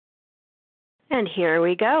And here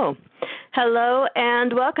we go. Hello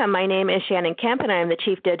and welcome. My name is Shannon Kemp, and I am the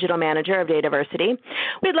Chief Digital Manager of DATAVERSITY.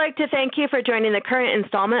 We'd like to thank you for joining the current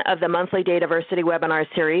installment of the monthly DATAVERSITY webinar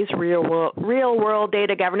series, Real World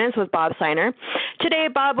Data Governance with Bob Seiner. Today,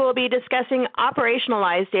 Bob will be discussing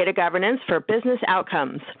operationalized data governance for business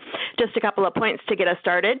outcomes. Just a couple of points to get us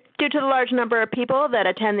started. Due to the large number of people that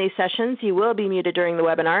attend these sessions, you will be muted during the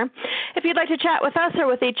webinar. If you'd like to chat with us or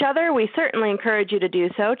with each other, we certainly encourage you to do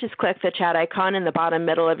so. Just click the chat icon in the bottom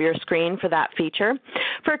middle of your screen for that feature.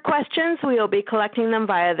 For questions, we will be collecting them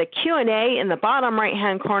via the Q&A in the bottom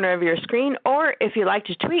right-hand corner of your screen, or if you like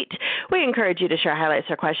to tweet, we encourage you to share highlights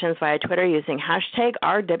or questions via Twitter using hashtag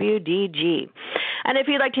RWDG. And if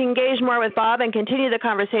you'd like to engage more with Bob and continue the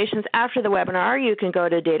conversations after the webinar, you can go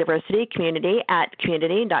to DATAVERSITY Community at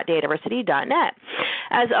community.dataversity.net.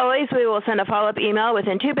 As always, we will send a follow-up email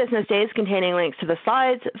within 2 business days containing links to the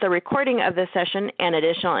slides, the recording of this session, and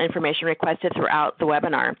additional information requested throughout the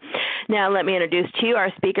webinar. Now let me introduce to you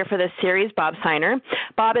our speaker for this series, Bob Seiner.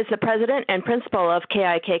 Bob is the president and principal of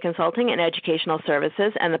KIK Consulting and Educational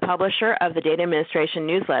Services and the publisher of the Data Administration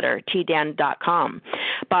newsletter, tdan.com.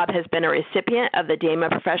 Bob has been a recipient of the DAMA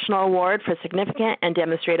Professional Award for significant and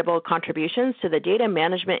demonstrable contributions to the data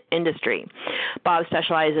management industry. Bob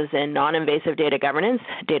specializes in non-invasive data governance,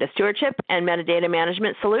 data stewardship, and metadata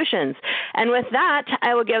management solutions. And with that,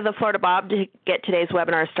 I will give the floor to Bob to get today's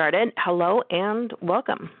webinar started. Hello and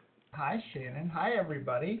welcome. Hi, Shannon. Hi,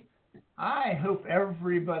 everybody. I hope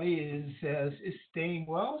everybody is staying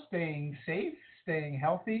well, staying safe, staying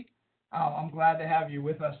healthy. I'm glad to have you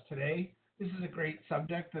with us today. This is a great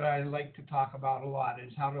subject that I like to talk about a lot,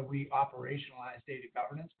 is how do we operationalize data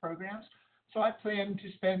governance programs. So I plan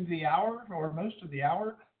to spend the hour or most of the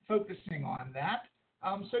hour focusing on that.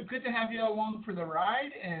 So good to have you along for the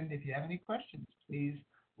ride, and if you have any questions, please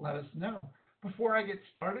let us know. Before I get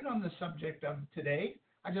started on the subject of today,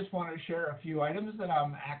 I just want to share a few items that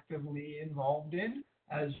I'm actively involved in.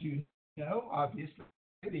 As you know, obviously,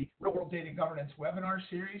 the Real World Data Governance webinar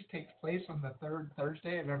series takes place on the 3rd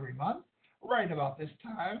Thursday of every month, right about this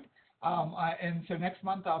time. And so next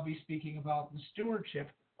month, I'll be speaking about the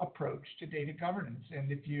stewardship approach to data governance.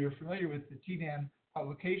 And if you're familiar with the TDAN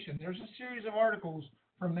publication, there's a series of articles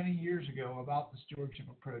from many years ago about the stewardship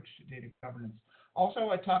approach to data governance.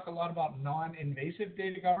 Also, I talk a lot about non-invasive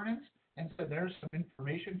data governance. And so there's some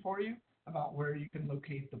information for you about where you can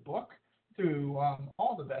locate the book. Through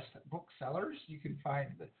all the best booksellers, you can find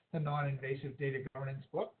the non-invasive data governance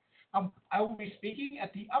book. I will be speaking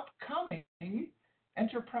at the upcoming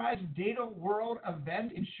Enterprise Data World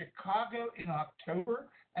event in Chicago in October.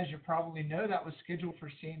 As you probably know, that was scheduled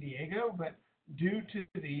for San Diego, but due to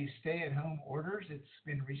the stay-at-home orders, it's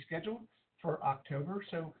been rescheduled for October.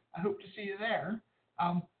 So I hope to see you there.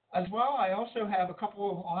 As well, I also have a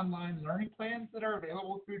couple of online learning plans that are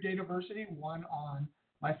available through DATAVERSITY, one on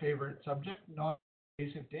my favorite subject,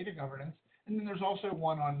 non-invasive data governance, and then there's also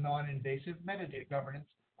one on non-invasive metadata governance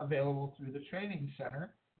available through the training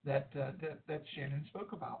center that Shannon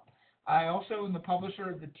spoke about. I also am the publisher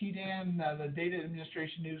of the TDAN, the Data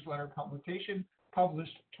Administration newsletter publication,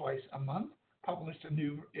 published twice a month, published a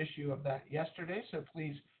new issue of that yesterday, so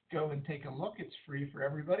please go and take a look. It's free for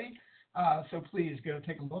everybody. So please go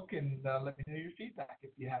take a look and let me know your feedback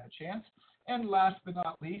if you have a chance. And last but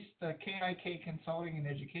not least, KIK Consulting and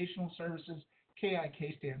Educational Services.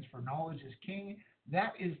 KIK stands for Knowledge is King.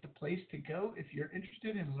 That is the place to go if you're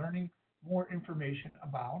interested in learning more information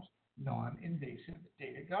about non-invasive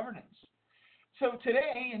data governance. So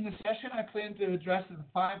today in the session, I plan to address the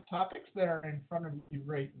 5 topics that are in front of you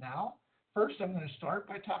right now. First, I'm going to start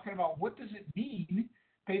by talking about what does it mean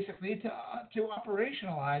basically to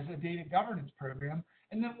operationalize a data governance program,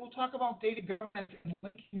 and then we'll talk about data governance and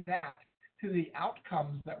linking that to the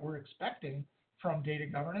outcomes that we're expecting from data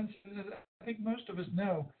governance. I think most of us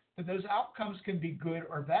know that those outcomes can be good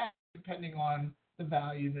or bad depending on the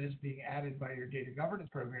value that is being added by your data governance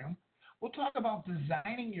program. We'll talk about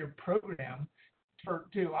designing your program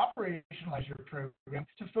to operationalize your program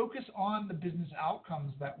to focus on the business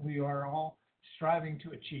outcomes that we are all striving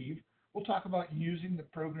to achieve. We'll talk about using the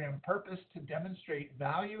program purpose to demonstrate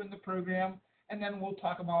value in the program, and then we'll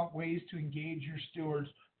talk about ways to engage your stewards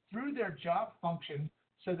through their job function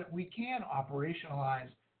so that we can operationalize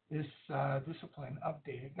this discipline of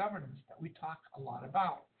data governance that we talk a lot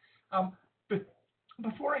about. But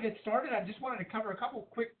before I get started, I just wanted to cover a couple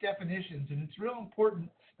quick definitions, and it's real important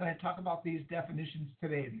that I talk about these definitions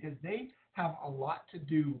today because they have a lot to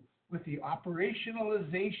do with the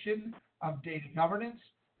operationalization of data governance.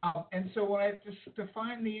 And so when I just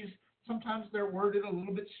define these, sometimes they're worded a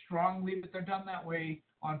little bit strongly, but they're done that way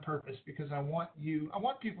on purpose because I want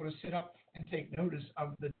people to sit up and take notice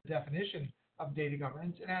of the definition of data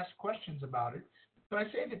governance and ask questions about it. So I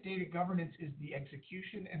say that data governance is the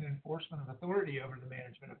execution and enforcement of authority over the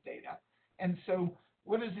management of data. And so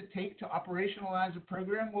what does it take to operationalize a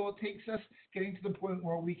program? Well, it takes us getting to the point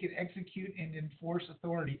where we can execute and enforce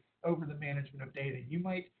authority over the management of data. You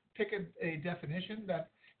might pick a definition that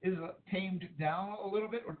is tamed down a little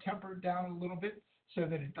bit or tempered down a little bit so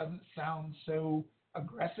that it doesn't sound so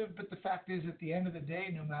aggressive. But the fact is, at the end of the day,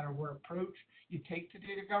 no matter what approach you take to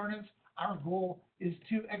data governance, our goal is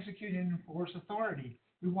to execute and enforce authority.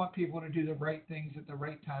 We want people to do the right things at the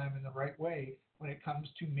right time in the right way when it comes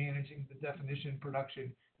to managing the definition,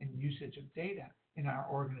 production, and usage of data in our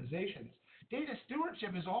organizations. Data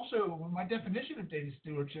stewardship is also, my definition of data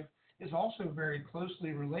stewardship is also very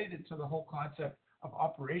closely related to the whole concept of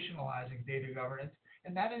operationalizing data governance,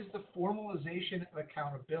 and that is the formalization of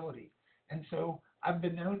accountability. And so I've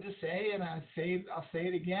been known to say, and I'll say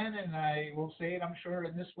it again, and I will say it, I'm sure,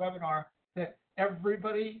 in this webinar, that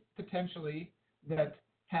everybody potentially that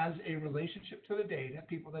has a relationship to the data,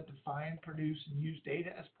 people that define, produce, and use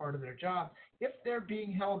data as part of their job, if they're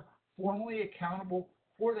being held formally accountable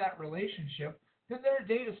for that relationship, then they're a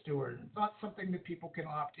data steward. It's not something that people can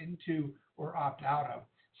opt into or opt out of.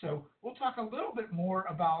 So we'll talk a little bit more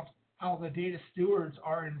about how the data stewards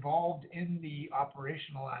are involved in the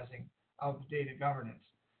operationalizing of data governance.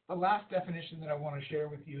 The last definition that I want to share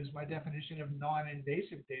with you is my definition of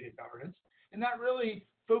non-invasive data governance, and that really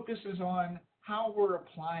focuses on how we're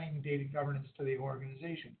applying data governance to the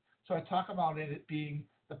organization. So I talk about it being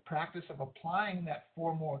the practice of applying that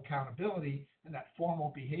formal accountability and that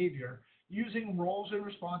formal behavior using roles and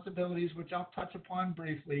responsibilities, which I'll touch upon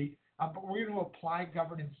briefly, but we're going to apply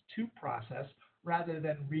governance to process rather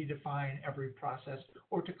than redefine every process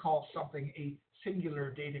or to call something a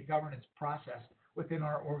singular data governance process within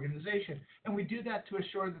our organization. And we do that to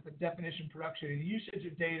assure that the definition, production, and usage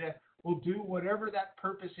of data will do whatever that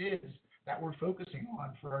purpose is that we're focusing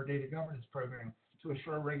on for our data governance program to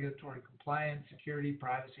assure regulatory compliance, security,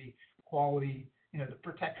 privacy, quality, the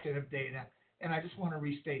protection of data. And I just want to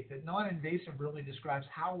restate that non-invasive really describes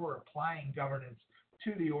how we're applying governance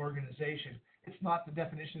to the organization. It's not the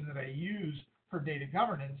definition that I use for data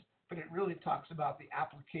governance, but it really talks about the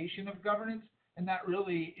application of governance, and that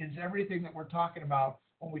really is everything that we're talking about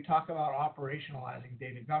when we talk about operationalizing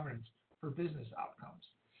data governance for business outcomes.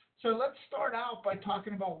 So let's start out by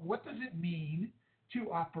talking about what does it mean to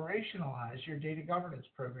operationalize your data governance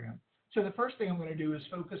program. So the first thing I'm going to do is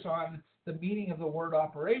focus on the meaning of the word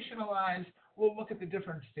operationalize. We'll look at the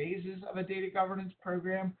different phases of a data governance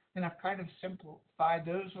program, and I've kind of simplified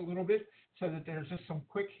those a little bit so that there's just some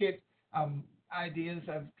quick hit ideas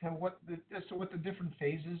of kind of what the different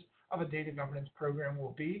phases of a data governance program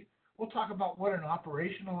will be. We'll talk about what an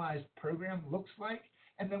operationalized program looks like,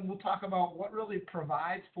 and then we'll talk about what really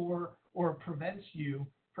provides for or prevents you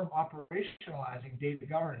from operationalizing data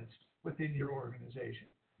governance within your organization.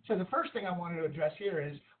 So the first thing I wanted to address here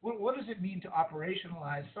is, what does it mean to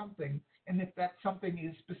operationalize something? And if that something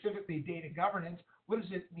is specifically data governance, what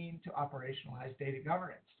does it mean to operationalize data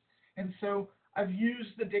governance? And so I've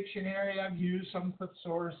used the dictionary, I've used some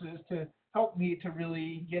sources to help me to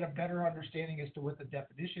really get a better understanding as to what the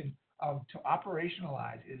definition of to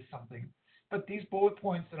operationalize is something. But these bullet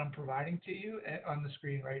points that I'm providing to you on the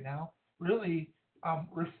screen right now really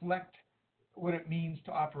reflect what it means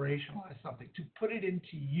to operationalize something, to put it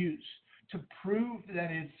into use, to prove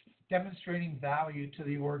that it's demonstrating value to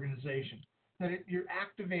the organization, that you're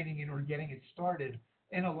activating it or getting it started.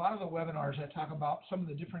 In a lot of the webinars, I talk about some of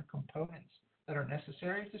the different components that are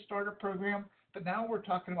necessary to start a program, but now we're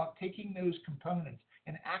talking about taking those components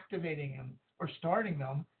and activating them or starting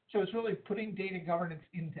them. So it's really putting data governance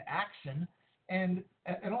into action, and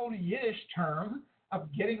an old Yiddish term of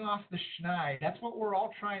getting off the schneid. That's what we're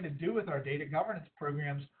all trying to do with our data governance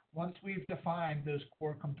programs once we've defined those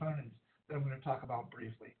core components that I'm going to talk about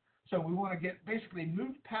briefly. So we want to basically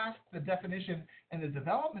move past the definition and the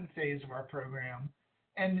development phase of our program.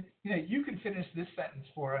 And you can finish this sentence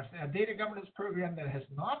for us. A data governance program that has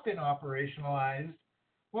not been operationalized,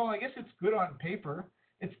 well, I guess it's good on paper.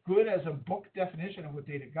 It's good as a book definition of what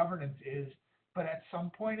data governance is. But at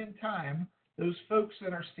some point in time, those folks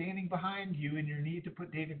that are standing behind you in your need to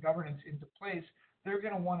put data governance into place, they're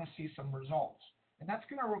going to want to see some results. And that's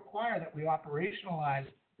going to require that we operationalize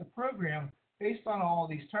the program based on all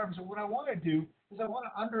of these terms. And what I want to do is I want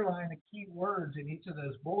to underline the key words in each of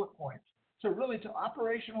those bullet points. So really, to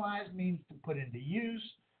operationalize means to put into use,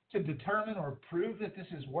 to determine or prove that this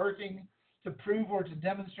is working, to prove or to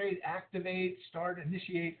demonstrate, activate, start,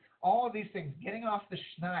 initiate, all of these things, getting off the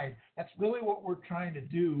schneid, that's really what we're trying to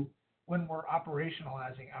do when we're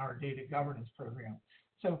operationalizing our data governance program.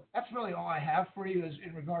 So that's really all I have for you is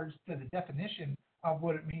in regards to the definition of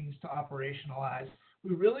what it means to operationalize.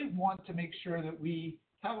 We really want to make sure that we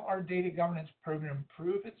have our data governance program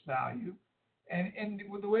prove its value. And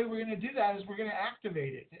the way we're going to do that is we're going to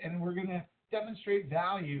activate it, and we're going to demonstrate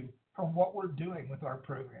value from what we're doing with our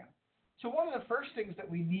program. So one of the first things that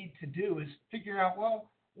we need to do is figure out,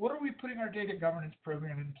 well, what are we putting our data governance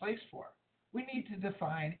program in place for? We need to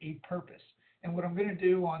define a purpose. And what I'm going to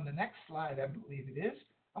do on the next slide, I believe it is,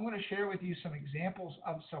 I'm going to share with you some examples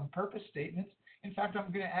of some purpose statements. In fact,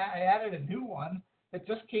 I added a new one that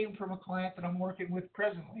just came from a client that I'm working with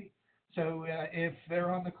presently. So if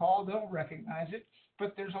they're on the call, they'll recognize it.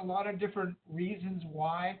 But there's a lot of different reasons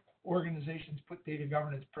why organizations put data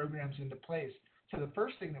governance programs into place. So the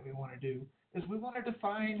first thing that we want to do is we want to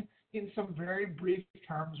define in some very brief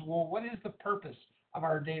terms, well, what is the purpose of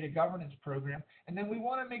our data governance program? And then we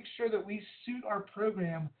want to make sure that we suit our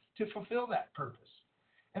program to fulfill that purpose.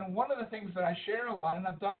 And one of the things that I share a lot, and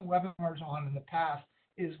I've done webinars on in the past,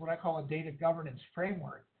 is what I call a data governance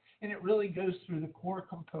framework. And it really goes through the core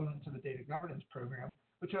components of the data governance program,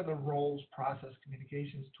 which are the roles, process,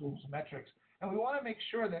 communications, tools, and metrics. And we want to make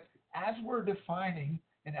sure that as we're defining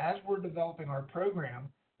and as we're developing our program,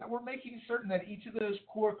 that we're making certain that each of those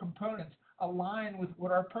core components align with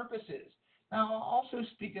what our purpose is. Now, I'll also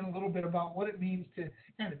speak in a little bit about what it means to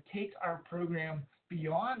kind of take our program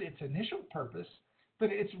beyond its initial purpose,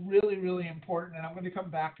 but it's really, really important, and I'm going to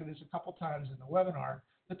come back to this a couple times in the webinar,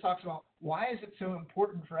 that talks about why is it so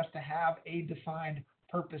important for us to have a defined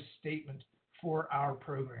purpose statement for our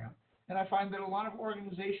program. And I find that a lot of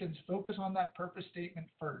organizations focus on that purpose statement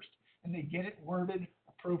first, and they get it worded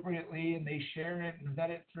appropriately, and they share it and vet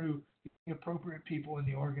it through the appropriate people in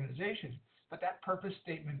the organization. But that purpose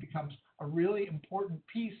statement becomes a really important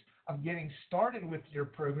piece of getting started with your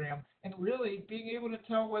program and really being able to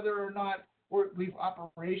tell whether or not we've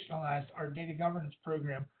operationalized our data governance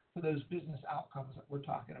program for those business outcomes that we're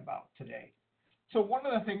talking about today. So one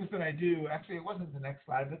of the things that I do, actually it wasn't the next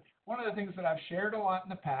slide, but one of the things that I've shared a lot in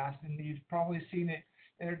the past, and you've probably seen it,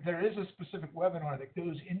 there is a specific webinar that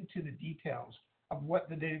goes into the details of what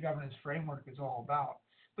the data governance framework is all about.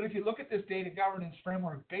 But if you look at this data governance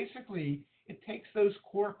framework, basically it takes those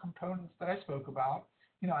core components that I spoke about.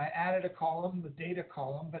 You know, I added a column, the data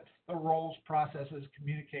column, but the roles, processes,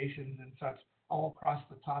 communications, and such all across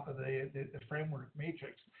the top of the framework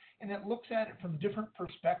matrix. And it looks at it from different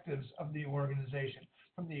perspectives of the organization,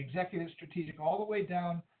 from the executive strategic all the way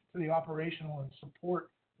down to the operational and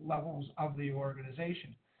support levels of the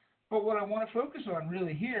organization. But what I want to focus on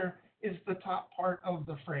really here is the top part of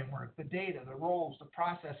the framework, the data, the roles, the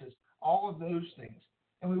processes, all of those things.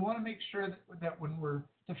 And we want to make sure that when we're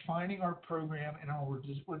defining our program and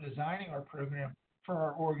we're designing our program for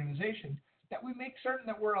our organization, that we make certain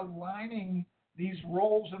that we're aligning these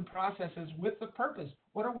roles and processes with the purpose.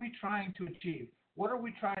 What are we trying to achieve? What are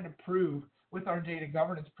we trying to prove with our data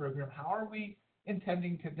governance program? How are we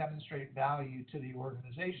intending to demonstrate value to the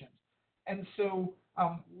organization? And so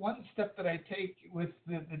one step that I take with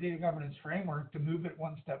the data governance framework to move it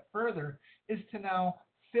one step further is to now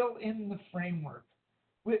fill in the framework.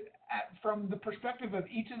 From the perspective of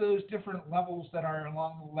each of those different levels that are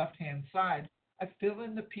along the left-hand side, I fill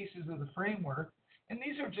in the pieces of the framework. And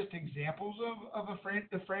these are just examples of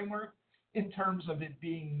the framework in terms of it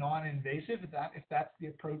being non-invasive, if that's the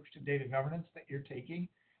approach to data governance that you're taking.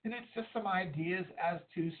 And it's just some ideas as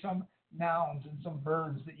to some nouns and some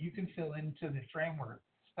verbs that you can fill into the framework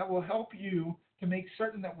that will help you to make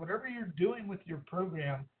certain that whatever you're doing with your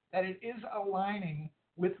program, that it is aligning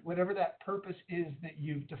with whatever that purpose is that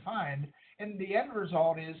you've defined. And the end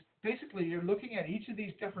result is basically you're looking at each of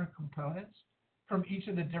these different components from each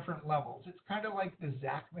of the different levels. It's kind of like the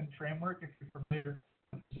Zachman framework, if you're familiar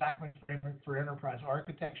with the Zachman framework for enterprise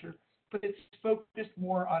architecture, but it's focused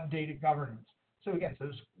more on data governance. So again,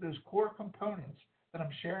 those core components that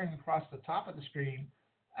I'm sharing across the top of the screen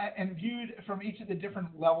and viewed from each of the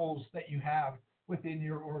different levels that you have within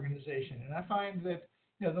your organization. And I find that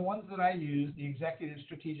the ones that I use, the executive,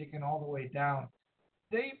 strategic, and all the way down,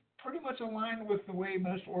 they pretty much align with the way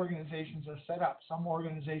most organizations are set up. Some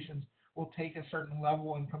organizations will take a certain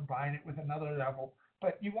level and combine it with another level,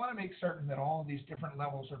 but you want to make certain that all of these different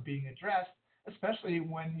levels are being addressed, especially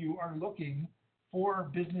when you are looking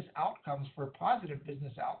for business outcomes, for positive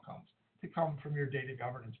business outcomes to come from your data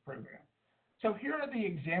governance program. So here are the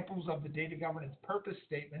examples of the data governance purpose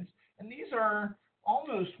statements, and these are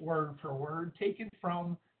almost word for word taken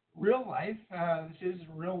from real life. This is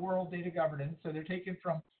real world data governance, so they're taken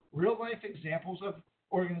from real life examples of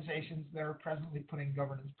organizations that are presently putting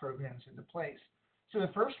governance programs into place. So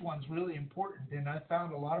the first one's really important, and I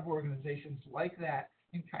found a lot of organizations like that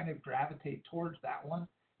and kind of gravitate towards that one,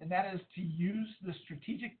 and that is to use the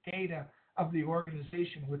strategic data of the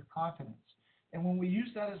organization with confidence. And when we use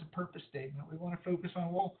that as a purpose statement, we want to focus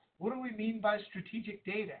on, well, what do we mean by strategic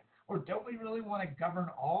data? Or don't we really want to govern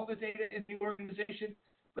all the data in the organization?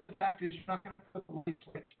 But the fact is, you're not going to put the light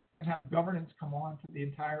switch and have governance come on to the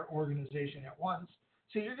entire organization at once.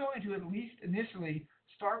 So you're going to at least initially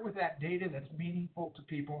start with that data that's meaningful to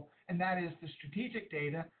people, and that is the strategic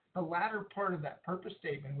data, the latter part of that purpose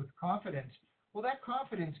statement with confidence. Well, that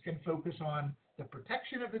confidence can focus on the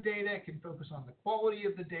protection of the data, it can focus on the quality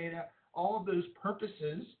of the data, all of those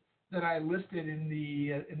purposes that I listed in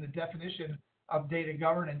the definition of data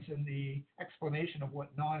governance and the explanation of what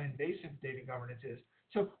non-invasive data governance is.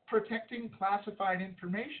 So protecting classified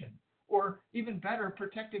information, or even better,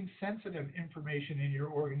 protecting sensitive information in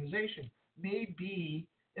your organization may be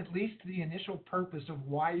at least the initial purpose of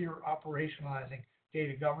why you're operationalizing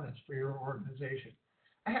data governance for your organization.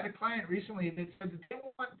 I had a client recently that said that they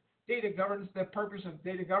want data governance, the purpose of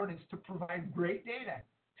data governance, to provide great data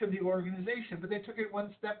to the organization, but they took it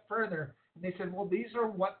one step further, and they said, well, these are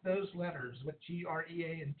what those letters, what G, R, E,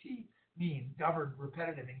 A, and T mean: governed,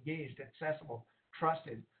 repetitive, engaged, accessible,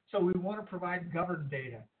 trusted. So we want to provide governed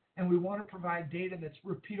data, and we want to provide data that's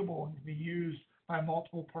repeatable and can be used by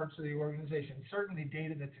multiple parts of the organization, certainly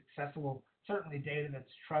data that's accessible, certainly data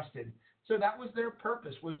that's trusted. So that was their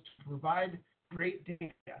purpose, was to provide great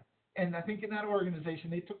data. And I think in that organization,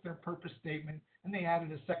 they took their purpose statement and they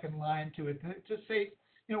added a second line to it to say,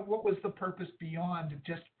 what was the purpose beyond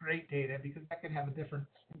just great data, because that can have a different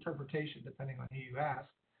interpretation depending on who you ask.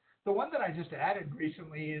 The one that I just added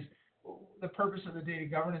recently is the purpose of the data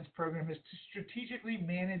governance program is to strategically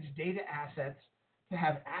manage data assets to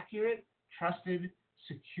have accurate, trusted,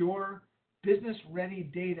 secure, business-ready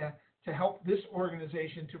data to help this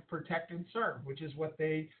organization to protect and serve, which is what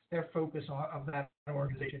their focus of that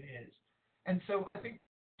organization is. And so I think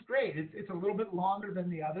it's great. It's a little bit longer than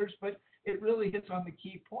the others, but it really hits on the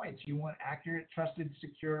key points. You want accurate, trusted,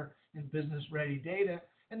 secure, and business-ready data.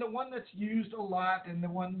 And the one that's used a lot and the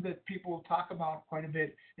one that people talk about quite a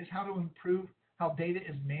bit is how to improve how data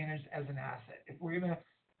is managed as an asset. If we're going to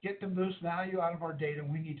get the most value out of our data,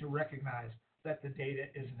 we need to recognize that the data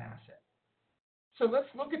is an asset. So let's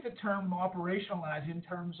look at the term operationalize in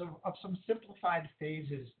terms of some simplified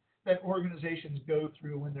phases that organizations go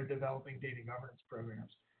through when they're developing data governance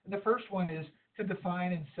programs. And the first one is to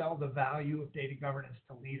define and sell the value of data governance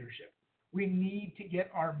to leadership. We need to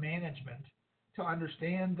get our management to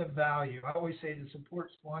understand the value. I always say to support,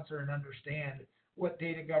 sponsor, and understand what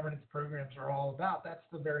data governance programs are all about. That's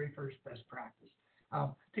the very first best practice.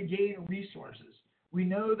 To gain resources. We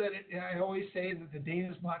know that I always say that the data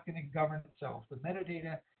is not going to govern itself. The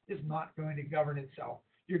metadata is not going to govern itself.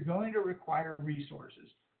 You're going to require resources,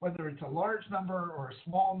 whether it's a large number or a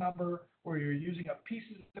small number, or you're using up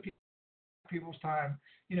pieces of people's time.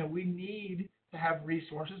 We need to have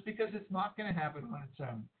resources because it's not going to happen on its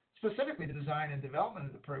own. Specifically, the design and development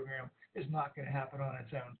of the program is not going to happen on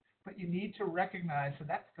its own. But you need to recognize that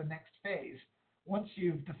that's the next phase. Once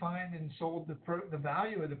you've defined and sold the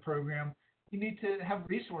value of the program, you need to have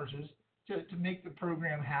resources to make the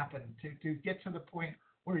program happen, to get to the point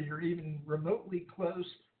where you're even remotely close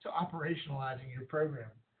to operationalizing your program.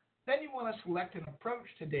 Then you want to select an approach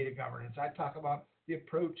to data governance. I talk about the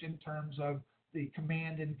approach in terms of the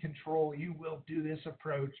command and control, you will do this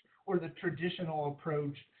approach, or the traditional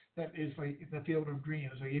approach that is like the field of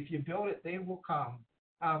dreams. So if you build it, they will come.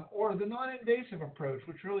 Or the non-invasive approach,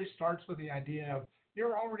 which really starts with the idea of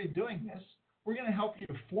you're already doing this. We're going to help you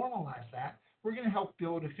to formalize that. We're going to help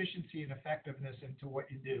build efficiency and effectiveness into what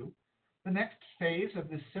you do. The next phase of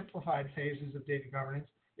the simplified phases of data governance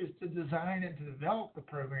is to design and to develop the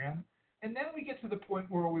program. And then we get to the point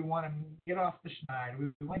where we want to get off the schneid.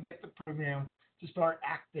 We want to get the program to start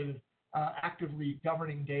actively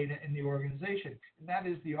governing data in the organization. And that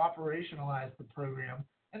is the operationalize the program.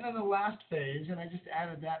 And then the last phase, and I just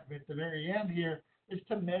added that at the very end here, is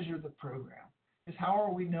to measure the program. Is how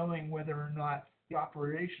are we knowing whether or not the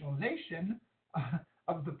operationalization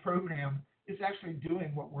of the program is actually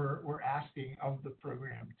doing what we're asking of the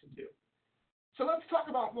program to do. So let's talk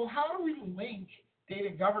about, well, how do we link data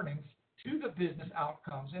governance to the business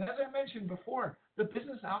outcomes? And as I mentioned before, the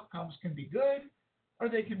business outcomes can be good or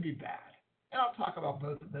they can be bad. And I'll talk about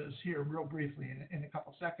both of those here real briefly in a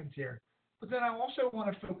couple seconds here. But then I also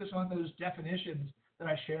want to focus on those definitions that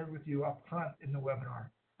I shared with you up front in the webinar.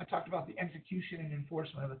 I talked about the execution and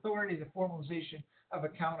enforcement of authority, the formalization of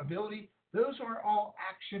accountability. Those are all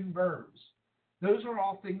action verbs. Those are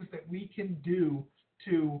all things that we can do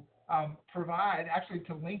to provide, actually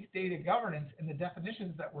to link data governance and the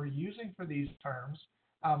definitions that we're using for these terms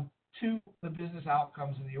to the business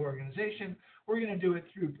outcomes in the organization. We're going to do it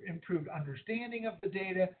through improved understanding of the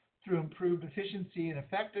data, through improved efficiency and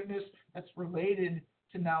effectiveness that's related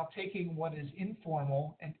to now taking what is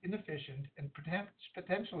informal and inefficient and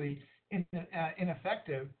potentially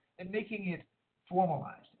ineffective and making it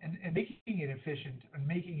formalized and making it efficient and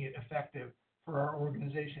making it effective for our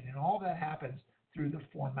organization. And all that happens through the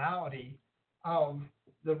formality of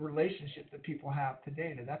the relationship that people have to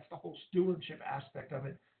data. That's the whole stewardship aspect of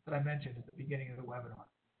it that I mentioned at the beginning of the webinar.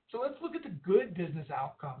 So let's look at the good business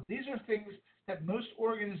outcomes. These are things that most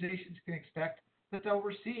organizations can expect that they'll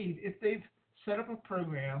receive if they've set up a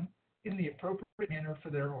program in the appropriate manner for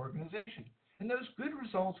their organization. And those good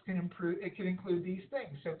results can include these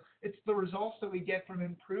things. So it's the results that we get from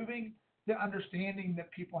improving the understanding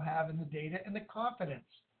that people have in the data and the confidence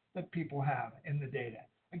that people have in the data.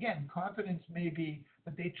 Again, confidence may be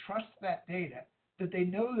that they trust that data, that they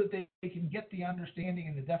know that they can get the understanding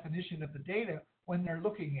and the definition of the data when they're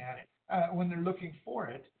looking at it, when they're looking for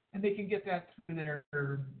it, and they can get that through their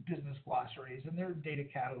business glossaries and their data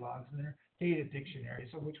catalogs and their data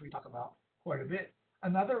dictionaries, of which we talk about quite a bit.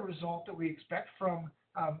 Another result that we expect from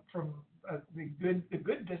the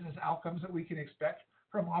good business outcomes that we can expect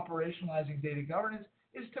from operationalizing data governance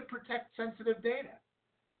is to protect sensitive data.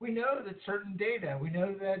 We know that certain data, we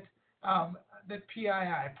know that that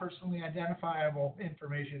PII, personally identifiable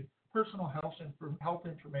information, personal health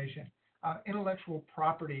information, intellectual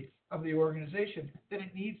property of the organization, that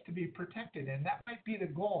it needs to be protected. And that might be the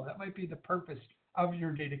goal, that might be the purpose of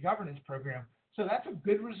your data governance program. So that's a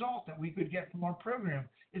good result that we could get from our program,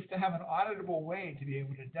 is to have an auditable way to be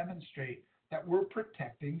able to demonstrate that we're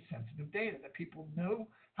protecting sensitive data, that people know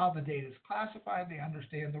how the data is classified, they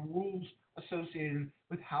understand the rules associated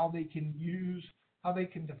with how they can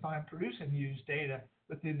define, produce, and use data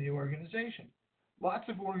within the organization. Lots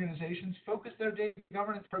of organizations focus their data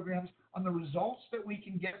governance programs on the results that we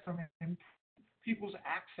can get from people's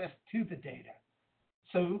access to the data.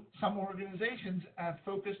 So some organizations have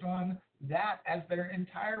focused on that as their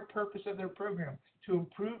entire purpose of their program, to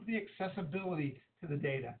improve the accessibility to the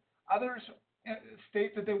data. Others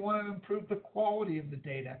state that they want to improve the quality of the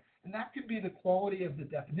data, and that could be the quality of the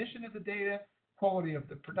definition of the data, quality of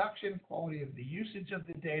the production, quality of the usage of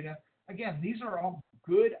the data. Again, these are all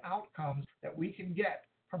good outcomes that we can get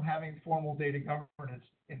from having formal data governance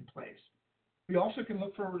in place. We also can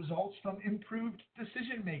look for results from improved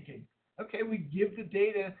decision making. Okay, we give the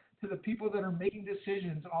data to the people that are making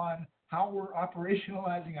decisions on how we're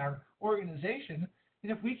operationalizing our organization.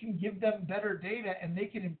 And if we can give them better data and they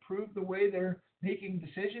can improve the way they're making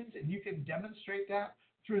decisions, and you can demonstrate that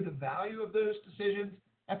through the value of those decisions,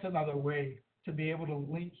 that's another way to be able to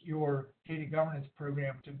link your data governance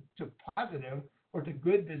program to positive or to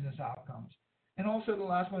good business outcomes. And also the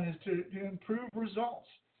last one is to improve results,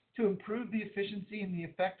 to improve the efficiency and the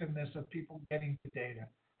effectiveness of people getting the data.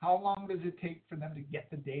 How long does it take for them to get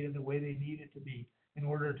the data the way they need it to be in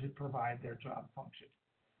order to provide their job function?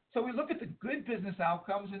 So we look at the good business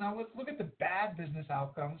outcomes, and now let's look at the bad business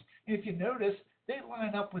outcomes. And if you notice, they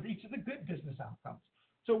line up with each of the good business outcomes.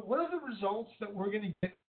 So what are the results that we're going to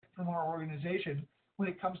get from our organization when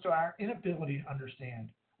it comes to our inability to understand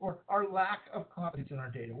or our lack of confidence in our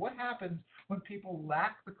data? What happens when people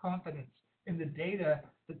lack the confidence in the data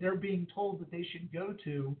that they're being told that they should go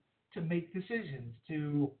to make decisions,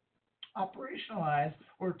 to operationalize,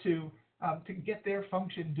 or to get their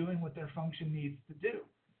function doing what their function needs to do?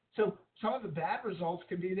 So some of the bad results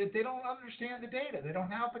can be that they don't understand the data. They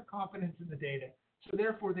don't have the confidence in the data. So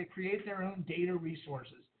therefore, they create their own data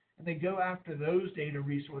resources, and they go after those data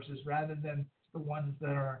resources rather than the ones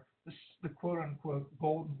that are the quote-unquote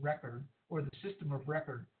golden record or the system of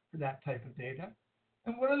record for that type of data.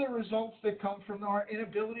 And what are the results that come from our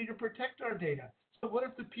inability to protect our data? So what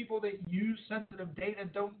if the people that use sensitive data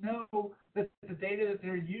don't know that the data that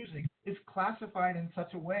they're using is classified in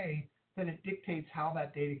such a way that it dictates how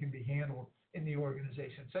that data can be handled in the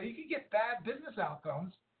organization? So you can get bad business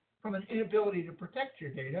outcomes from an inability to protect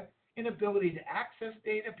your data, inability to access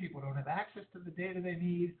data, people don't have access to the data they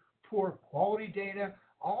need, poor quality data,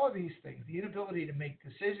 all of these things, the inability to make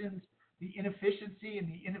decisions, the inefficiency and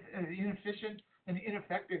the inefficient and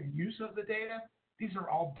ineffective use of the data. These are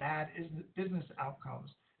all bad business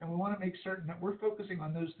outcomes. And we want to make certain that we're focusing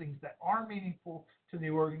on those things that are meaningful to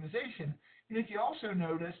the organization. And if you also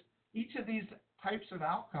notice, each of these types of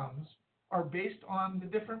outcomes are based on the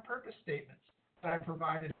different purpose statements that I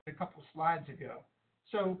provided a couple slides ago.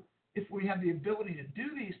 So if we have the ability to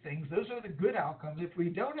do these things, those are the good outcomes. If we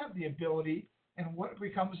don't have the ability And what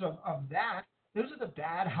becomes of that, those are the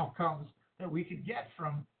bad outcomes that we could get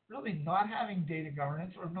from really not having data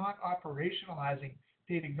governance or not operationalizing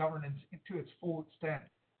data governance to its full extent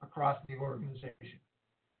across the organization.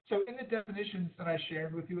 So in the definitions that I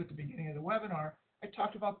shared with you at the beginning of the webinar, I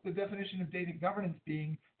talked about the definition of data governance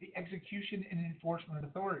being the execution and enforcement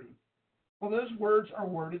authority. Well, those words are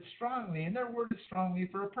worded strongly, and they're worded strongly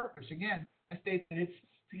for a purpose. Again, I state that it's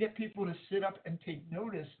to get people to sit up and take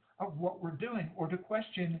notice of what we're doing, or to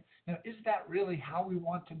question, is that really how we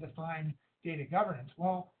want to define data governance?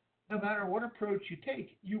 Well, no matter what approach you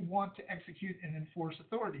take, you want to execute and enforce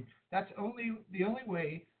authority. That's the only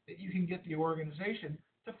way that you can get the organization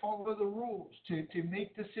to follow the rules, to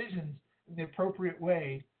make decisions in the appropriate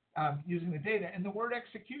way using the data. And the word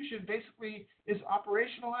execution basically is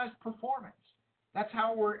operationalized performance. That's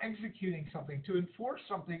how we're executing something. To enforce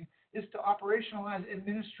something is to operationalize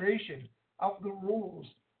administration of the rules.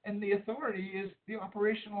 And the authority is the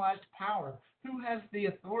operationalized power. Who has the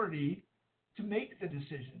authority to make the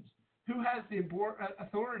decisions? Who has the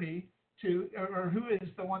authority to, or who is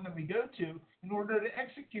the one that we go to in order to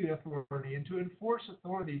execute authority and to enforce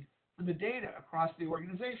authority for the data across the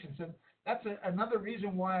organization? So that's another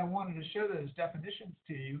reason why I wanted to show those definitions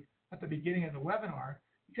to you at the beginning of the webinar,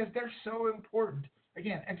 because they're so important.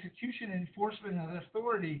 Again, execution, enforcement, and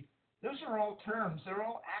authority, those are all terms. They're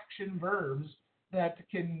all action verbs that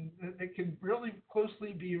can really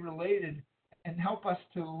closely be related and help us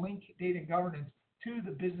to link data governance to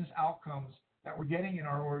the business outcomes that we're getting in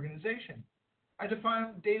our organization. I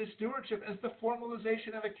define data stewardship as the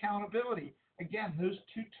formalization of accountability. Again, those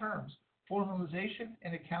two terms, formalization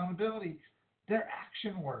and accountability, they're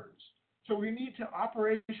action words. So we need to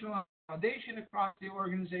operationalize foundation across the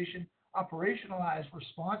organization, operationalize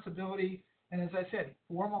responsibility, and as I said,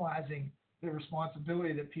 formalizing the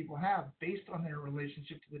responsibility that people have based on their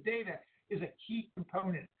relationship to the data is a key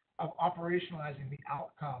component of operationalizing the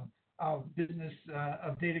outcome of business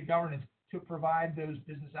of data governance to provide those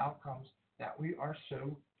business outcomes that we are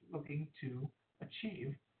so looking to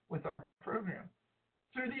achieve with our program.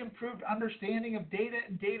 Through the improved understanding of data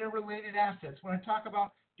and data-related assets. When I talk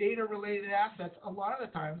about data-related assets, a lot of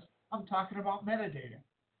the times I'm talking about metadata.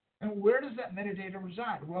 And where does that metadata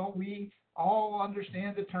reside? Well, we all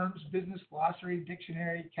understand the terms business glossary,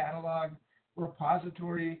 dictionary, catalog,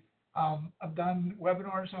 repository. I've done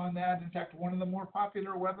webinars on that. In fact, one of the more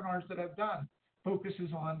popular webinars that I've done focuses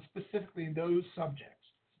on specifically those subjects,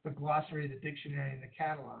 the glossary, the dictionary, and the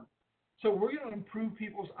catalog. So we're going to improve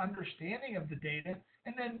people's understanding of the data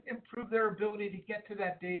and then improve their ability to get to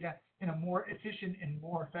that data in a more efficient and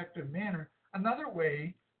more effective manner. Another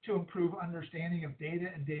way to improve understanding of data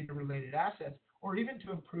and data-related assets, or even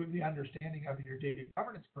to improve the understanding of your data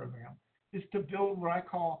governance program, is to build what I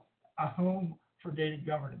call a home for data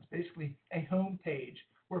governance, basically a home page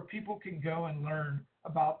where people can go and learn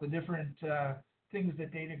about the different things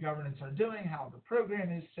that data governance are doing, how the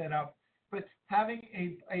program is set up. But having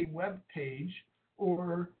a web page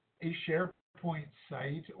or a SharePoint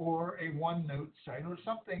site or a OneNote site or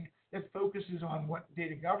something that focuses on what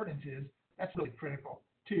data governance is, that's really critical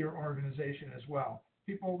to your organization as well.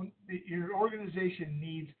 Your organization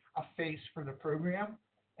needs a face for the program,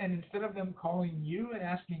 and instead of them calling you and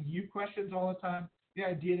asking you questions all the time, the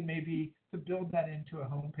idea may be to build that into a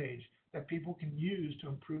homepage that people can use to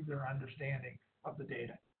improve their understanding of the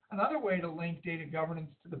data. Another way to link data governance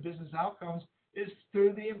to the business outcomes is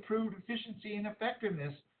through the improved efficiency and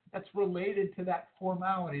effectiveness that's related to that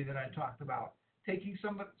formality that I talked about, taking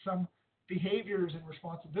some behaviors and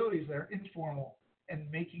responsibilities that are informal and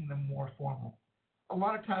making them more formal. A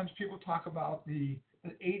lot of times people talk about the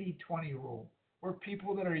 80-20 rule, where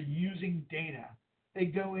people that are using data,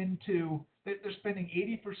 they're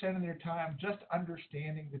spending 80% of their time just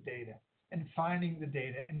understanding the data and finding the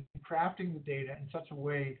data and crafting the data in such a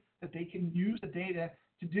way that they can use the data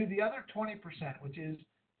to do the other 20%, which is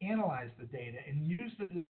analyze the data and use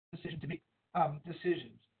the decision to make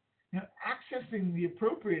decisions. Accessing the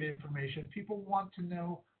appropriate information, people want to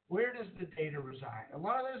know, where does the data reside? A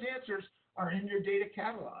lot of those answers are in your data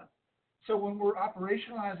catalog. So when we're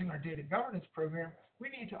operationalizing our data governance program, we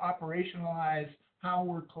need to operationalize how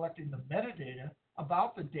we're collecting the metadata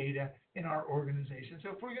about the data in our organization. So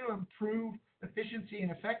if we're going to improve efficiency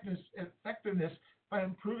and effectiveness by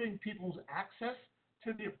improving people's access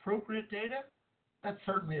to the appropriate data, that's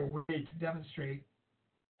certainly a way to demonstrate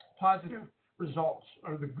positive results,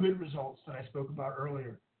 or the good results that I spoke about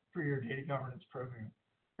earlier for your data governance program.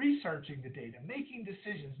 Researching the data, making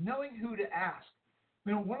decisions, knowing who to ask.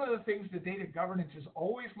 One of the things that data governance is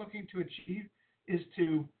always looking to achieve is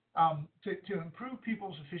to improve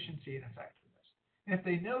people's efficiency and effectiveness. And if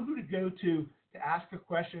they know who to go to to ask a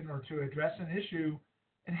question or to address an issue,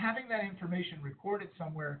 and having that information recorded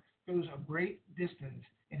somewhere goes a great distance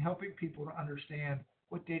in helping people to understand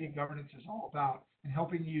what data governance is all about and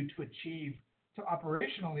helping you to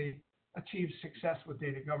operationally achieve success with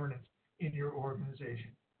data governance in your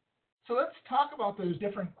organization. So let's talk about those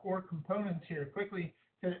different core components here quickly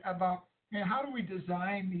about how do we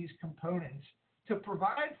design these components to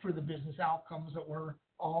provide for the business outcomes that we're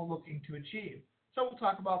all looking to achieve. So we'll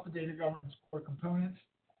talk about the data governance core components.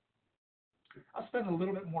 I'll spend a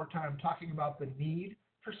little bit more time talking about the need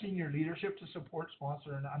for senior leadership to support,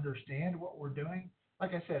 sponsor, and understand what we're doing.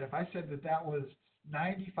 Like I said, if I said that was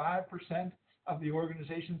 95% of the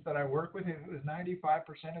organizations that I work with, if it was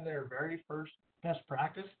 95% of their very first best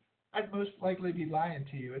practice, I'd most likely be lying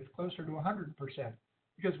to you. It's closer to 100%.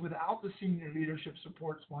 Because without the senior leadership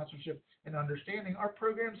support, sponsorship, and understanding, our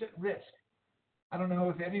program's at risk. I don't know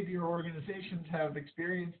if any of your organizations have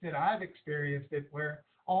experienced it. I've experienced it where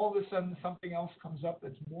all of a sudden something else comes up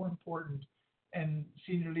that's more important, and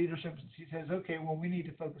senior leadership says, okay, well, we need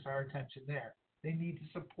to focus our attention there. They need to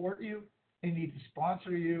support you. They need to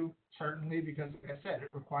sponsor you, certainly, because, like I said, it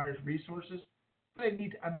requires resources. But they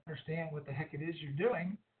need to understand what the heck it is you're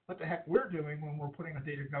doing, what the heck we're doing when we're putting a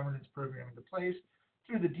data governance program into place,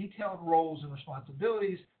 through the detailed roles and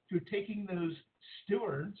responsibilities, through taking those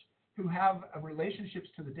stewards who have relationships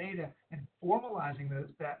to the data and formalizing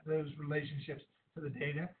those relationships to the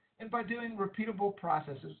data, and by doing repeatable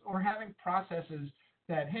processes or having processes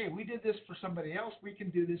that, hey, we did this for somebody else, we can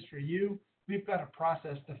do this for you. We've got a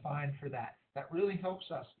process defined for that. That really helps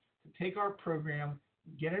us to take our program,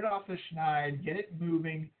 get it off the schneid, get it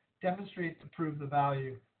moving, demonstrate to prove the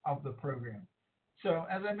value of the program. So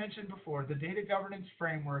as I mentioned before, the data governance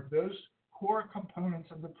framework, those core components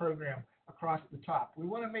of the program across the top, we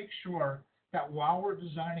want to make sure that while we're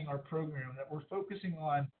designing our program, that we're focusing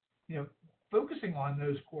on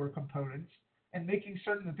those core components and making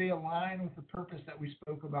certain that they align with the purpose that we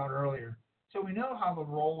spoke about earlier. So we know how the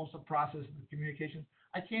roles, the process, and the communications.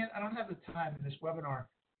 I don't have the time in this webinar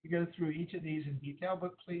to go through each of these in detail,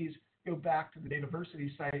 but please go back to the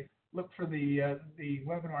DATAVERSITY site, look for the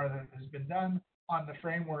webinar that has been done on the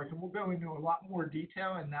framework, and we'll go into a lot more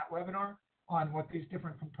detail in that webinar on what these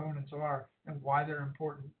different components are and why they're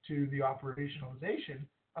important to the operationalization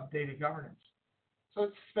of data governance. So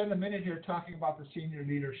let's spend a minute here talking about the senior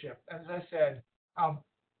leadership. As I said,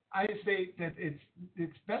 I say that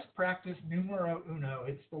it's best practice numero uno.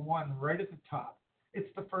 It's the one right at the top.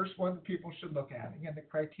 It's the first one that people should look at. Again, the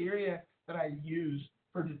criteria that I use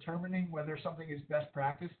for determining whether something is best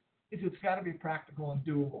practice is it's got to be practical and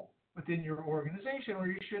doable within your organization, or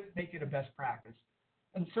you shouldn't make it a best practice.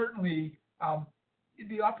 And certainly,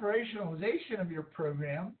 the operationalization of your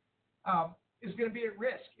program is going to be at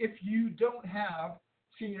risk if you don't have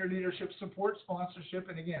senior leadership support, sponsorship,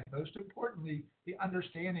 and again, most importantly, the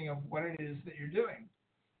understanding of what it is that you're doing.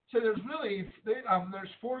 So there's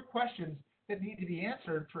four questions that need to be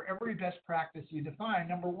answered for every best practice you define.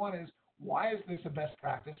 Number one is, why is this a best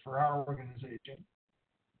practice for our organization?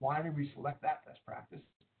 Why did we select that best practice?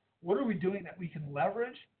 What are we doing that we can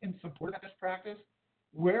leverage and support that best practice?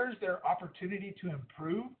 Where is there opportunity to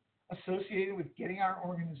improve associated with getting our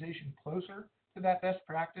organization closer to that best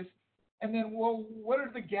practice? And then, well, what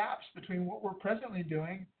are the gaps between what we're presently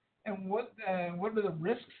doing and what are the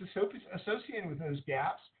risks associated with those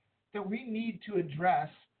gaps that we need to address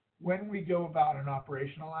when we go about and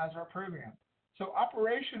operationalize our program? So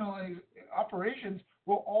operations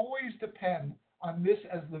will always depend on this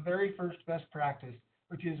as the very first best practice,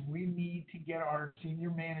 which is we need to get our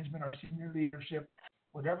senior management, our senior leadership,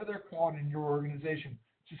 whatever they're called in your organization,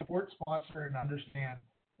 to support, sponsor, and understand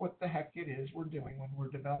what the heck it is we're doing when we're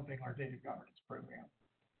developing our data governance program.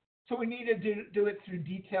 So we need to do it through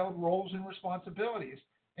detailed roles and responsibilities.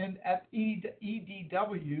 And at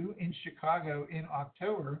EDW in Chicago in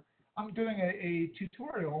October, I'm doing a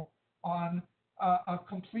tutorial on a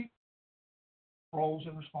complete roles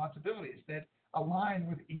and responsibilities that align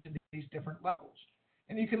with each of these different levels.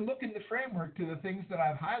 And you can look in the framework to the things that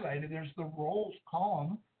I've highlighted. There's the roles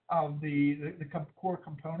column of the core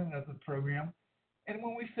component of the program. And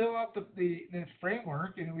when we fill out the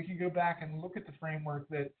framework, and we can go back and look at the framework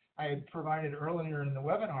that I had provided earlier in the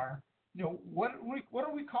webinar, what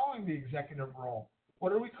are we calling the executive role?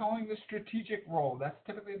 What are we calling the strategic role? That's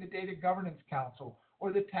typically the data governance council,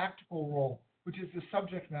 or the tactical role, which is the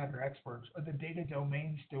subject matter experts, or the data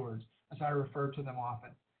domain stewards, as I refer to them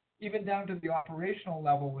often. Even down to the operational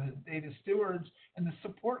level with data stewards and the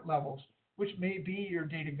support levels, which may be your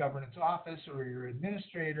data governance office or your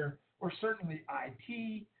administrator, or certainly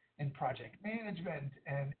IT and project management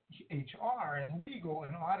and HR and legal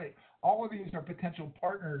and audit. All of these are potential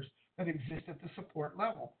partners that exist at the support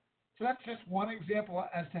level. So that's just one example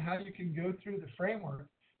as to how you can go through the framework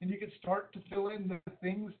and you can start to fill in the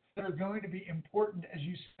things that are going to be important as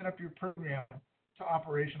you set up your program to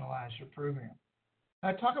operationalize your program.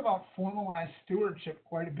 I talk about formalized stewardship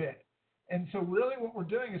quite a bit. And so really what we're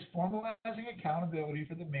doing is formalizing accountability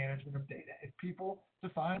for the management of data. If people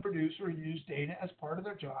define, produce, or use data as part of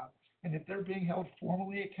their job, and if they're being held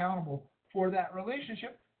formally accountable for that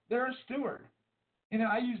relationship, they're a steward.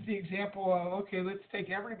 I use the example of, okay, let's take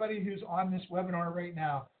everybody who's on this webinar right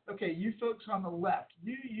now. Okay, you folks on the left,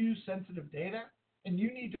 you use sensitive data, and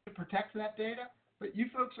you need to protect that data. But you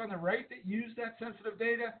folks on the right that use that sensitive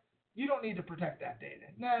data, you don't need to protect that data.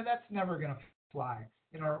 No, that's never going to fly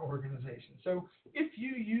in our organization. So if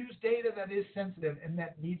you use data that is sensitive and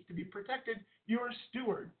that needs to be protected, you're a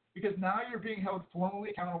steward, because now you're being held formally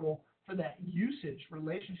accountable for that usage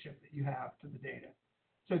relationship that you have to the data.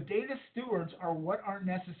 So data stewards are what are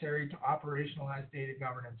necessary to operationalize data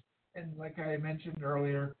governance. And like I mentioned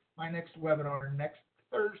earlier, my next webinar the next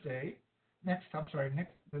third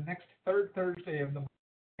Thursday of the month,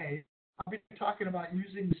 I'll be talking about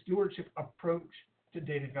using the stewardship approach to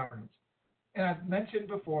data governance. And I've mentioned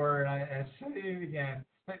before, and I say it again,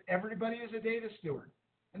 that everybody is a data steward.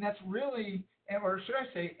 And that's really, or should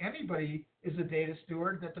I say, anybody is a data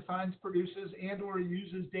steward that defines, produces, and or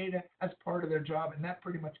uses data as part of their job. And that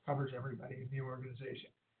pretty much covers everybody in the organization.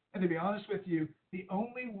 And to be honest with you, the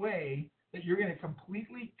only way that you're going to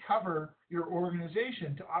completely cover your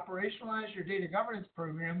organization to operationalize your data governance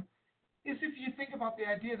program is if you think about the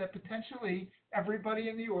idea that potentially everybody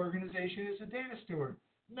in the organization is a data steward.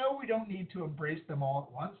 No, we don't need to embrace them all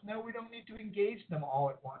at once. No, we don't need to engage them all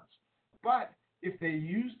at once. But if they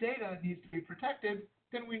use data that needs to be protected,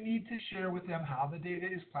 then we need to share with them how the data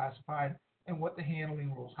is classified and what the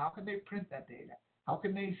handling rules. How can they print that data? How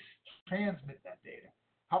can they transmit that data?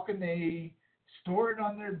 How can they store it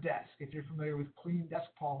on their desk, if you're familiar with clean desk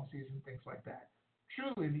policies and things like that?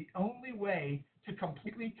 Truly, the only way to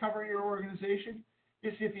completely cover your organization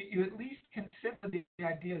is if you at least consider the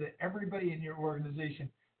idea that everybody in your organization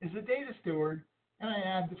is a data steward, and I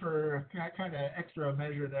add for a kind of extra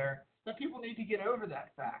measure there, that people need to get over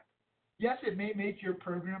that fact. Yes, it may make your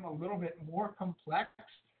program a little bit more complex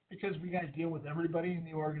because we got to deal with everybody in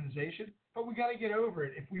the organization, but we got to get over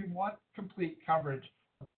it. If we want complete coverage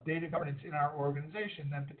of data governance in our organization,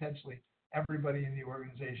 then potentially everybody in the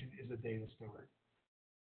organization is a data steward.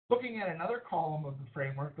 Looking at another column of the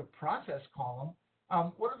framework, the process column,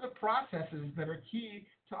 what are the processes that are key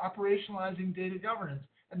to operationalizing data governance?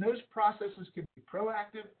 And those processes can be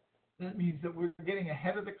proactive. That means that we're getting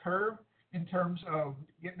ahead of the curve in terms of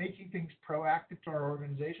making things proactive to our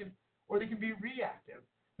organization, or they can be reactive.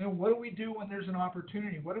 What do we do when there's an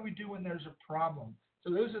opportunity? What do we do when there's a problem?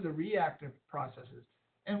 So those are the reactive processes.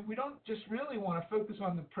 And we don't just really want to focus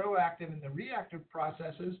on the proactive and the reactive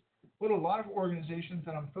processes. What a lot of organizations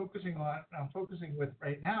that I'm focusing with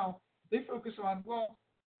right now, they focus on, well,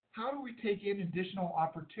 how do we take in additional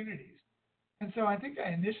opportunities? And so I think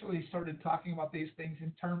I initially started talking about these things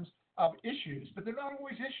in terms of issues, but they're not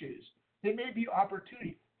always issues. They may be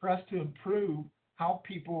opportunity for us to improve how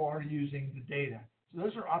people are using the data. So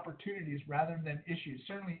those are opportunities rather than issues.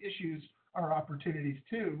 Certainly issues are opportunities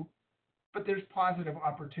too, but there's positive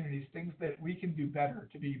opportunities, things that we can do better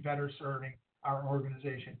to be better serving our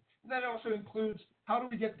organization. And that also includes, how do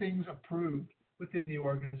we get things approved within the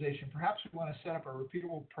organization? Perhaps we want to set up a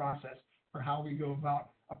repeatable process for how we go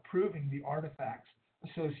about approving the artifacts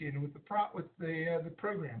associated with the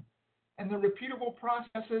program. And the repeatable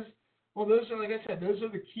processes, well, those are, like I said, those are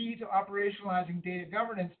the key to operationalizing data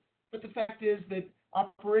governance. But the fact is that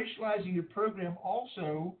operationalizing your program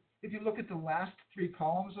also, if you look at the last three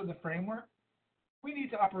columns of the framework, we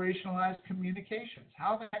need to operationalize communications.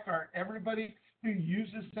 How the heck are everybody who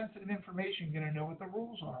uses sensitive information going to know what the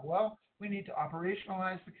rules are? Well, we need to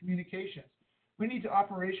operationalize the communications. We need to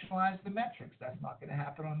operationalize the metrics. That's not going to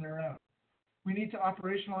happen on their own. We need to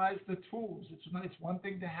operationalize the tools. It's one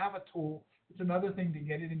thing to have a tool. It's another thing to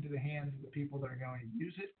get it into the hands of the people that are going to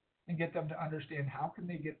use it and get them to understand how can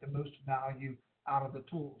they get the most value out of the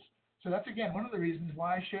tools. So that's, again, one of the reasons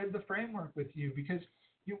why I shared the framework with you, because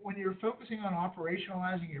when you're focusing on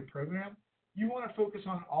operationalizing your program, you want to focus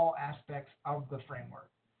on all aspects of the framework.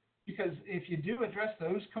 Because if you do address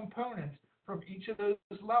those components from each of those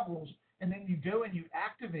levels, and then you go and you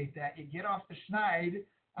activate that, you get off the schneid,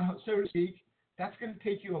 so to speak, that's going to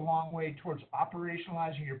take you a long way towards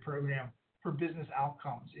operationalizing your program for business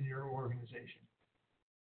outcomes in your organization.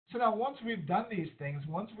 So now once we've done these things,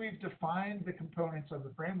 once we've defined the components of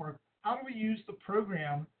the framework, how do we use the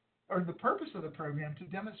program or the purpose of the program to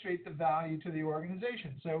demonstrate the value to the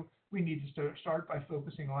organization? So we need to start by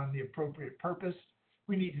focusing on the appropriate purpose.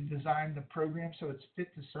 We need to design the program so it's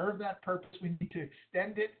fit to serve that purpose. We need to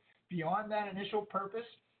extend it beyond that initial purpose,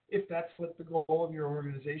 if that's what the goal of your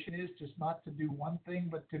organization is, just not to do one thing,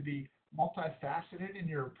 but to be multifaceted in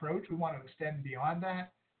your approach. We want to extend beyond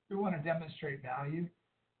that. We want to demonstrate value.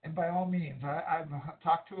 And by all means, I've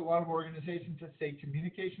talked to a lot of organizations that say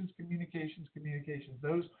communications, communications, communications.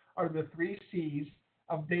 Those are the 3 C's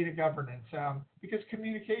of data governance, because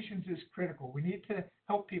communications is critical. We need to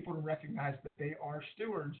help people to recognize that they are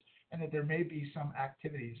stewards and that there may be some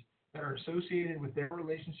activities that are associated with their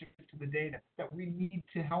relationship to the data that we need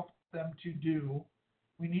to help them to do.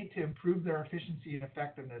 We need to improve their efficiency and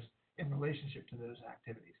effectiveness in relationship to those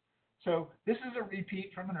activities. So this is a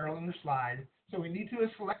repeat from an earlier slide. So we need to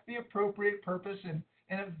select the appropriate purpose and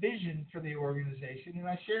a vision for the organization. And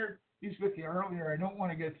I shared these with you earlier. I don't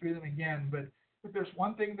want to go through them again, but if there's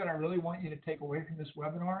one thing that I really want you to take away from this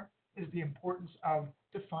webinar is the importance of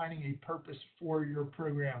defining a purpose for your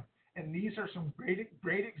program. And these are some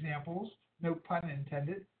great examples, no pun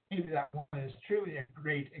intended. Maybe that one is truly a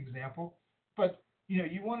great example, but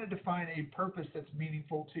you want to define a purpose that's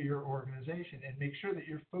meaningful to your organization and make sure that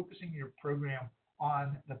you're focusing your program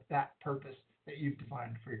on that purpose that you've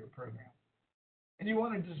defined for your program. And you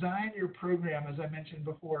want to design your program, as I mentioned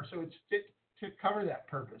before, so it's fit to cover that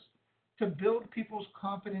purpose, to build people's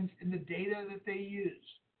confidence in the data that they use.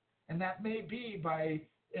 And that may be by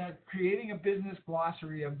creating a business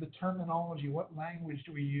glossary of the terminology. What language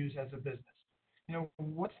do we use as a business?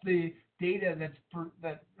 What's the data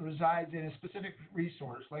that resides in a specific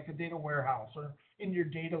resource, like a data warehouse or in your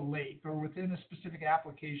data lake or within a specific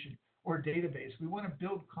application or database? We want to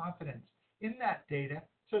build confidence in that data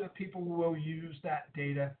so that people will use that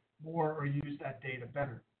data more or use that data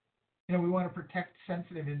better. We want to protect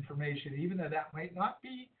sensitive information, even though that might not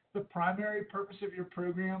be the primary purpose of your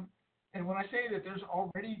program. And when I say that there's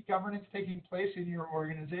already governance taking place in your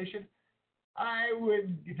organization, I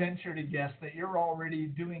would venture to guess that you're already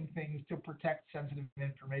doing things to protect sensitive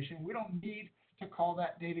information. We don't need to call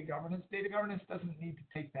that data governance. Data governance doesn't need to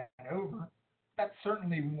take that over. That's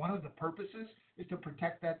certainly one of the purposes, is to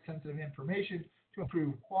protect that sensitive information, to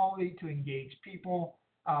improve quality, to engage people,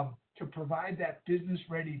 to provide that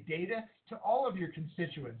business-ready data to all of your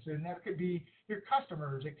constituents. And that could be your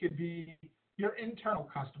customers, it could be your internal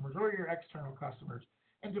customers or your external customers,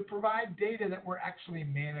 and to provide data that we're actually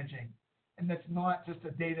managing. And that's not just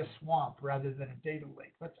a data swamp rather than a data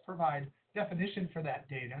lake. Let's provide definition for that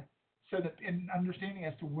data so that in understanding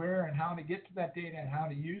as to where and how to get to that data and how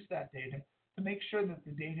to use that data to make sure that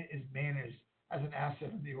the data is managed as an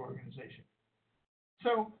asset of the organization.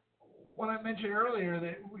 So when I mentioned earlier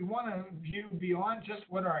that we want to view beyond just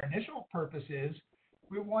what our initial purpose is,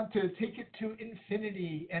 we want to take it to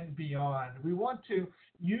infinity and beyond. We want to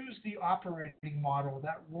use the operating model,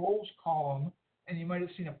 that roles column, and you might have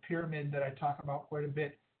seen a pyramid that I talk about quite a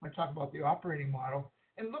bit when I talk about the operating model,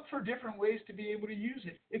 and look for different ways to be able to use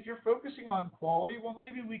it. If you're focusing on quality, well,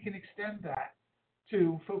 maybe we can extend that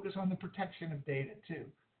to focus on the protection of data too.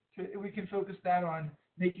 We can focus that on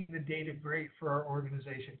making the data great for our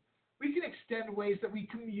organization. We can extend ways that we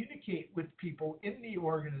communicate with people in the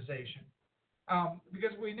organization,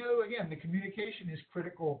 because we know, again, the communication is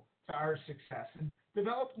critical to our success. And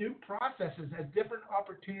develop new processes as different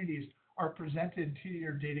opportunities are presented to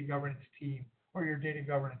your data governance team or your data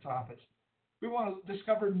governance office. We want to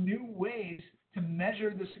discover new ways to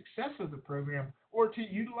measure the success of the program or to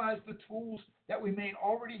utilize the tools that we may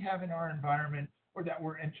already have in our environment or that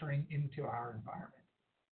we're entering into our environment.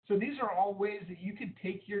 So these are all ways that you can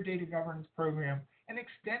take your data governance program and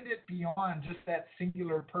extend it beyond just that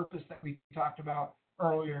singular purpose that we talked about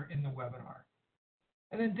earlier in the webinar.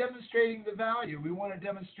 And then demonstrating the value. We want to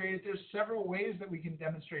demonstrate it. There's several ways that we can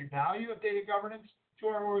demonstrate value of data governance to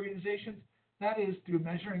our organizations. That is through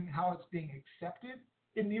measuring how it's being accepted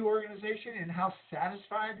in the organization and how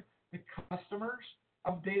satisfied the customers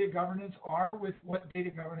of data governance are with what data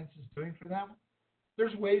governance is doing for them.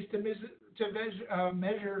 There's ways to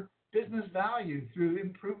measure business value through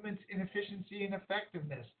improvements in efficiency and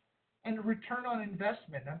effectiveness and return on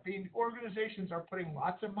investment. I mean, organizations are putting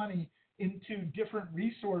lots of money into different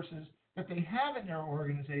resources that they have in their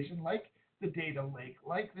organization, like the data lake,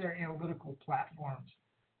 like their analytical platforms.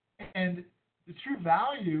 And the true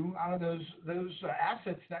value out of those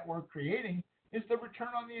assets that we're creating is the return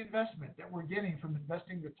on the investment that we're getting from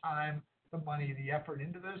investing the time, the money, the effort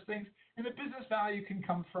into those things. And the business value can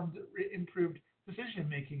come from the improved decision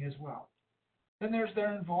making as well. Then there's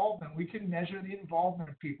their involvement. We can measure the involvement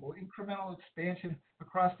of people, incremental expansion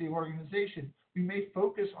across the organization. We may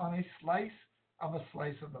focus on a slice of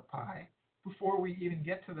the pie before we even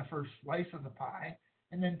get to the first slice of the pie,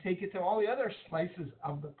 and then take it to all the other slices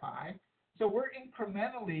of the pie. So we're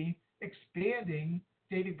incrementally expanding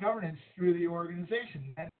data governance through the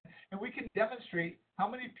organization. And we can demonstrate how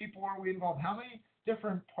many people are we involved, how many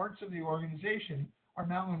different parts of the organization are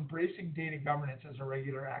now embracing data governance as a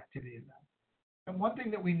regular activity in them. And one thing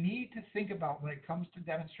that we need to think about when it comes to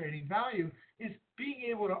demonstrating value is being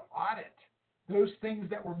able to audit those things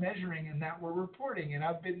that we're measuring and that we're reporting. And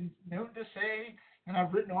I've been known to say, and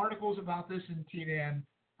I've written articles about this in TDAN,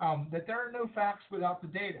 that there are no facts without the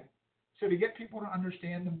data. So to get people to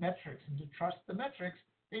understand the metrics and to trust the metrics,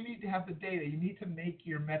 they need to have the data. You need to make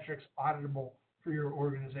your metrics auditable for your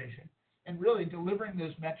organization. And really delivering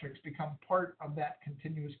those metrics become part of that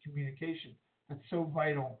continuous communication that's so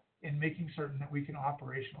vital in making certain that we can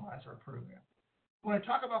operationalize our program. When I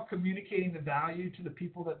talk about communicating the value to the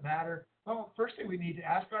people that matter, well, first thing we need to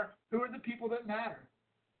ask are, who are the people that matter?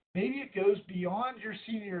 Maybe it goes beyond your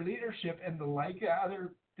senior leadership and the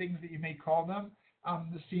other things that you may call them,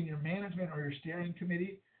 the senior management or your steering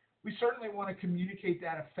committee. We certainly want to communicate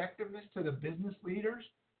that effectiveness to the business leaders,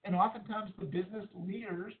 and oftentimes the business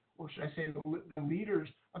leaders, or should I say the leaders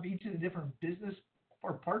of each of the different business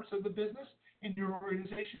or parts of the business in your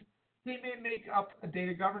organization, they may make up a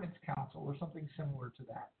data governance council or something similar to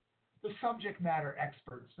that. The subject matter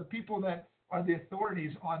experts, the people that are the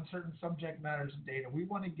authorities on certain subject matters of data, we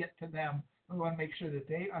want to get to them. We want to make sure that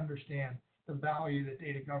they understand the value that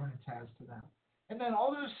data governance has to them. And then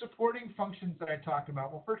all those supporting functions that I talked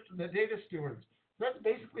about. Well, first, the data stewards. That's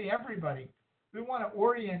basically everybody. We want to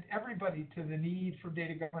orient everybody to the need for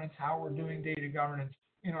data governance, how we're doing data governance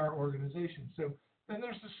in our organization. So then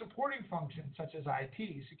there's the supporting functions such as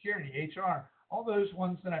IT, security, HR, all those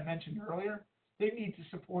ones that I mentioned earlier. They need to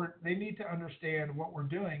support, they need to understand what we're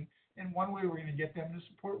doing. And one way we're going to get them to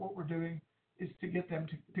support what we're doing is to get them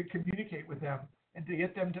to communicate with them and to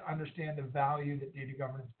get them to understand the value that data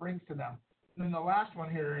governance brings to them. And then the last one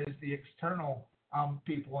here is the external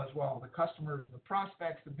people as well, the customers, the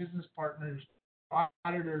prospects, the business partners,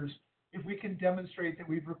 auditors. If we can demonstrate that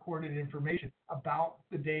we've recorded information about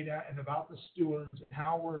the data and about the stewards and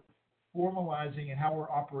how we're formalizing and how we're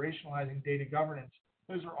operationalizing data governance,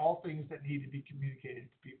 those are all things that need to be communicated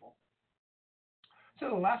to people. So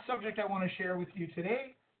the last subject I want to share with you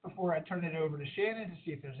today, before I turn it over to Shannon to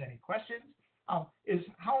see if there's any questions, is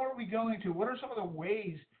how are we going to, what are some of the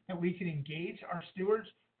ways that we can engage our stewards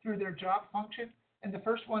through their job function? And the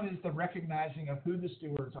first one is the recognizing of who the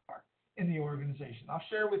stewards are in the organization. I'll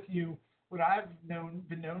share with you what I've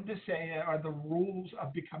been known to say are the rules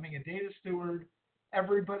of becoming a data steward.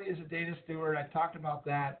 Everybody is a data steward. I talked about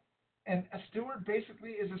that. And a steward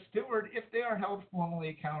basically is a steward if they are held formally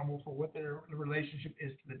accountable for what their relationship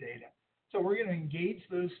is to the data. So we're going to engage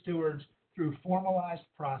those stewards through formalized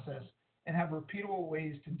process and have repeatable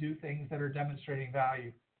ways to do things that are demonstrating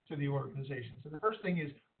value to the organization. So the first thing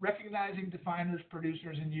is recognizing definers,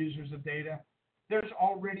 producers, and users of data. There's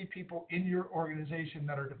already people in your organization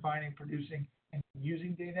that are defining, producing, and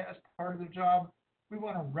using data as part of their job. We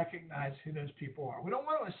want to recognize who those people are. We don't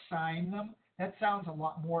want to assign them. That sounds a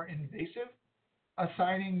lot more invasive.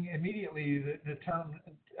 Assigning immediately, the term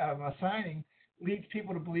assigning leads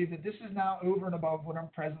people to believe that this is now over and above what I'm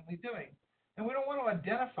presently doing. And we don't want to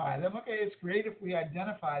identify them. Okay, it's great if we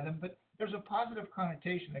identify them, but there's a positive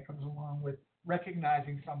connotation that comes along with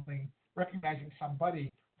recognizing something, recognizing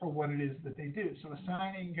somebody for what it is that they do. So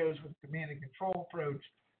assigning goes with the command and control approach.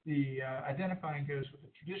 The identifying goes with the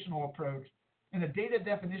traditional approach. And a data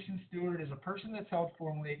definition steward is a person that's held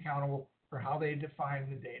formally accountable for how they define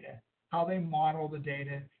the data, how they model the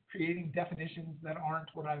data, creating definitions that aren't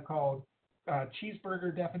what I call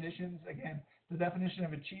cheeseburger definitions. Again, the definition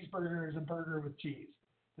of a cheeseburger is a burger with cheese.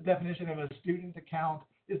 The definition of a student account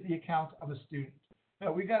is the account of a student.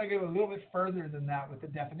 Now, we got to go a little bit further than that with the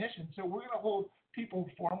definition. So we're going to hold people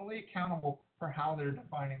formally accountable for how they're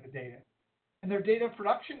defining the data. And they're data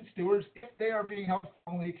production stewards if they are being held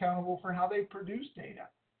formally accountable for how they produce data.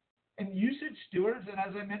 And usage stewards, and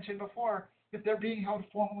as I mentioned before, if they're being held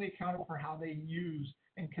formally accountable for how they use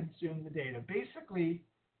and consume the data. Basically,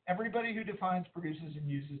 everybody who defines, produces, and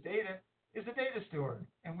uses data is a data steward,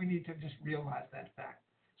 and we need to just realize that fact.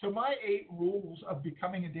 So my 8 rules of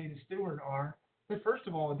becoming a data steward are that, first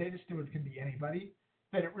of all, a data steward can be anybody,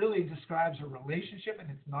 that it really describes a relationship and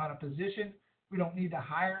it's not a position. We don't need to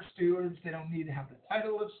hire stewards. They don't need to have the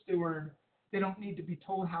title of steward. They don't need to be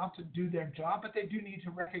told how to do their job, but they do need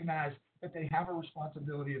to recognize that they have a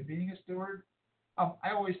responsibility of being a steward.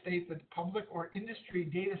 I always state that public or industry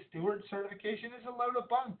data steward certification is a load of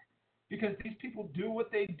bunk because these people do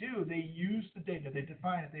what they do. They use the data, they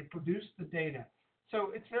define it, they produce the data.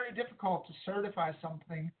 So it's very difficult to certify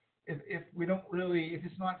something if we don't really, if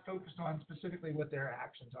it's not focused on specifically what their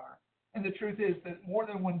actions are. And the truth is that more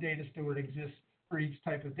than one data steward exists for each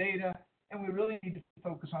type of data, and we really need to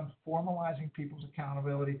focus on formalizing people's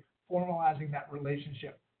accountability, formalizing that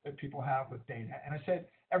relationship that people have with data. And I said,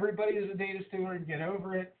 everybody is a data steward, get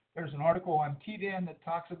over it. There's an article on TDAN that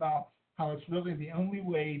talks about how it's really the only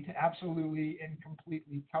way to absolutely and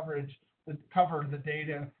completely cover the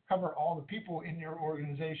data, cover all the people in your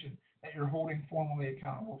organization that you're holding formally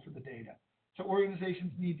accountable for the data. So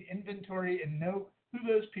organizations need to inventory and know who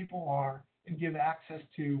those people are and give access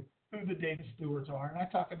to who the data stewards are. And I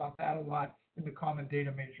talk about that a lot in the common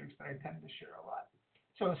data matrix that I tend to share a lot.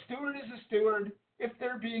 So a steward is a steward if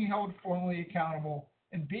they're being held formally accountable,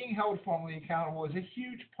 and being held formally accountable is a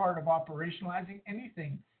huge part of operationalizing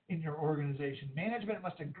anything in your organization. Management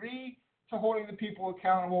must agree to holding the people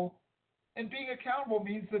accountable, and being accountable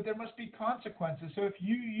means that there must be consequences. So if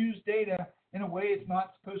you use data in a way it's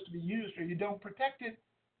not supposed to be used or you don't protect it,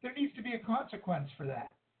 there needs to be a consequence for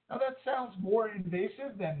that. Now that sounds more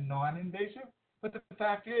invasive than non-invasive, but the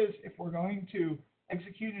fact is, if we're going to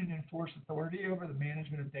execute and enforce authority over the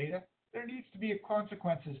management of data, there needs to be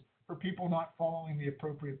consequences for people not following the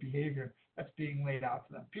appropriate behavior that's being laid out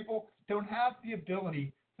to them. People don't have the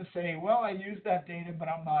ability to say, well, I used that data, but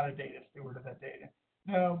I'm not a data steward of that data.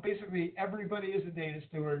 No, basically everybody is a data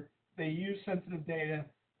steward. They use sensitive data.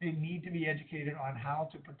 They need to be educated on how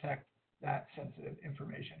to protect that sensitive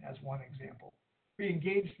information, as one example. We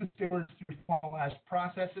engage the stewards through formalized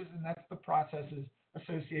processes, and that's the processes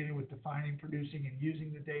associated with defining, producing, and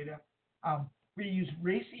using the data. We use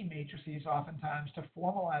RACI matrices oftentimes to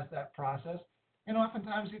formalize that process, and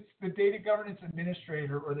oftentimes it's the data governance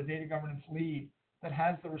administrator or the data governance lead that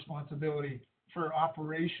has the responsibility for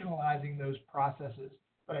operationalizing those processes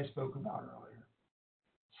that I spoke about earlier.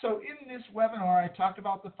 So in this webinar, I talked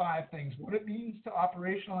about the 5 things: what it means to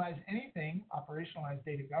operationalize anything, operationalize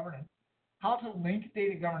data governance, how to link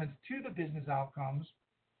data governance to the business outcomes,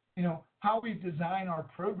 how we design our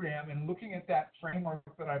program and looking at that framework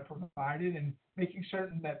that I provided and making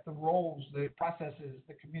certain that the roles, the processes,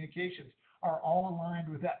 the communications are all aligned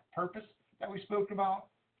with that purpose that we spoke about.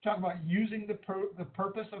 Talk about using the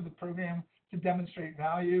purpose of the program to demonstrate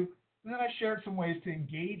value. And then I shared some ways to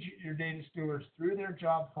engage your data stewards through their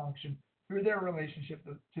job function, through their relationship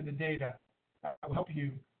to the data that will help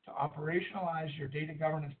you to operationalize your data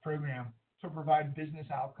governance program to provide business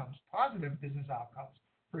outcomes, positive business outcomes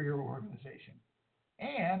for your organization.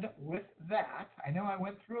 And with that, I know I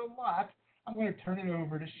went through a lot. I'm going to turn it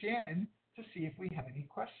over to Shannon to see if we have any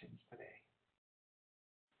questions today.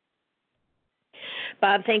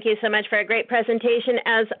 Bob, thank you so much for a great presentation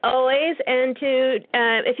as always. And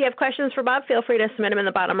if you have questions for Bob, feel free to submit them in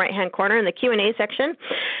the bottom right-hand corner in the Q&A section.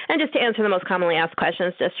 And just to answer the most commonly asked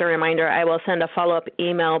questions, just a reminder, I will send a follow-up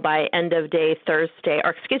email by end of day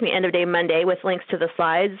Monday with links to the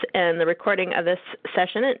slides and the recording of this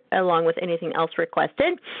session along with anything else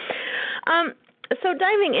requested. So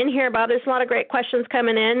diving in here, Bob, there's a lot of great questions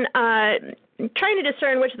coming in. Trying to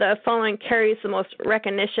discern which of the following carries the most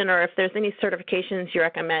recognition, or if there's any certifications you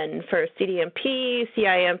recommend for CDMP,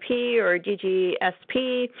 CIMP, or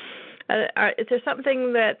DGSP. Is there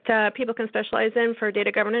something that people can specialize in for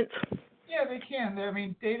data governance? Yeah, they can. I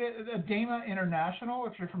mean, DAMA International,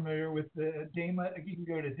 if you're familiar with the DAMA, you can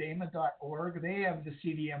go to dama.org. They have the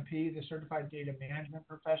CDMP, the Certified Data Management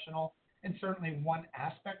Professional, and certainly one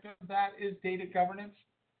aspect of that is data governance.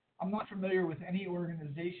 I'm not familiar with any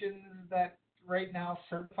organizations that right now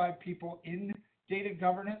certify people in data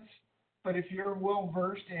governance, but if you're well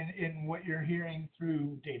versed in what you're hearing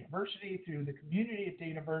through DATAVERSITY, through the community at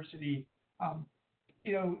DATAVERSITY, I'm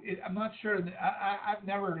not sure that I've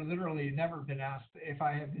never been asked if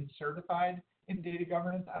I have been certified in data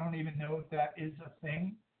governance. I don't even know if that is a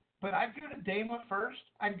thing. But I'd go to DAMA first.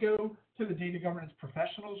 I'd go to the Data Governance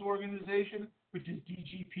Professionals Organization, which is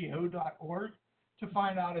dgpo.org, to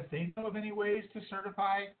find out if they know of any ways to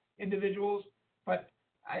certify individuals. But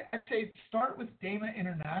I'd say start with DAMA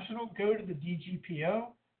International, go to the DGPO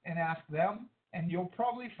and ask them, and you'll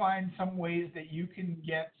probably find some ways that you can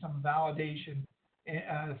get some validation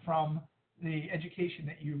from the education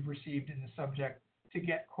that you've received in the subject to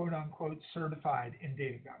get quote-unquote certified in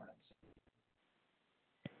data governance.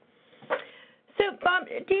 So, Bob,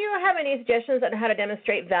 do you have any suggestions on how to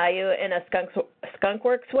demonstrate value in a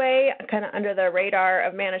skunkworks way, kind of under the radar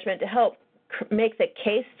of management, to help make the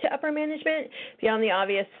case to upper management beyond the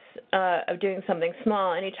obvious of doing something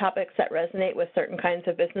small? Any topics that resonate with certain kinds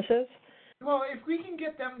of businesses? Well, if we can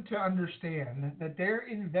get them to understand that they're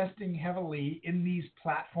investing heavily in these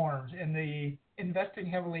platforms and investing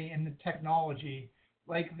heavily in the technology,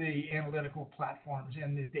 like the analytical platforms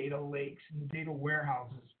and the data lakes and the data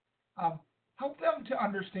warehouses, help them to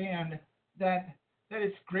understand that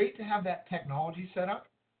it's great to have that technology set up,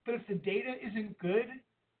 but if the data isn't good,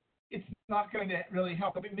 it's not going to really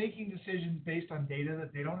help. They'll be making decisions based on data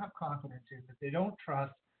that they don't have confidence in, that they don't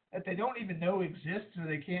trust, that they don't even know exists or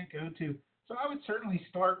they can't go to. So I would certainly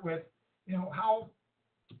start with,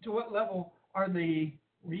 to what level are the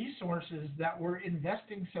resources that we're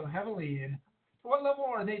investing so heavily in, to what level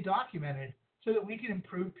are they documented so that we can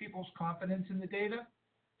improve people's confidence in the data?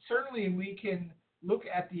 Certainly we can look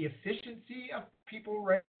at the efficiency of people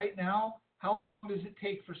right now. How long does it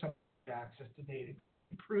take for someone to get access to data?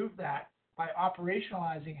 Improve that by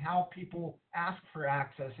operationalizing how people ask for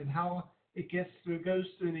access and how it goes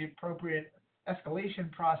through the appropriate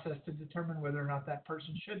escalation process to determine whether or not that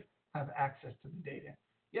person should have access to the data.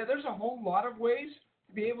 Yeah, there's a whole lot of ways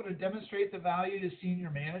to be able to demonstrate the value to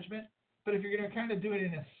senior management, but if you're going to kind of do it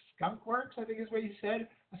in a skunkworks, I think is what you said,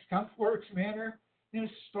 a skunkworks manner,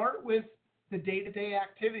 start with the day-to-day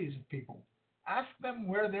activities of people. Ask them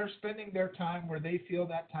where they're spending their time, where they feel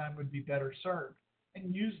that time would be better served,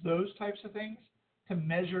 and use those types of things to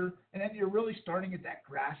measure. And then you're really starting at that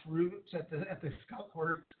grassroots, at the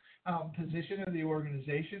skunkworks position of the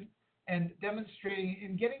organization, and demonstrating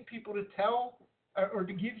and getting people to tell or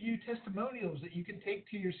to give you testimonials that you can take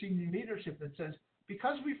to your senior leadership that says,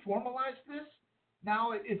 because we formalized this,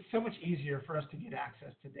 now it's so much easier for us to get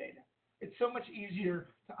access to data. It's so much easier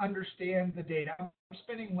to understand the data. I'm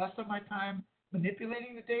spending less of my time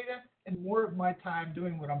manipulating the data and more of my time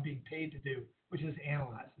doing what I'm being paid to do, which is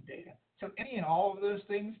analyze the data. So any and all of those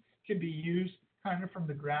things can be used kind of from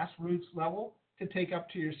the grassroots level to take up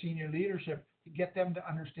to your senior leadership to get them to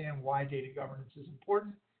understand why data governance is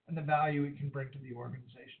important and the value it can bring to the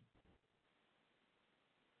organization.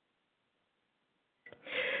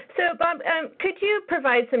 So, Bob, could you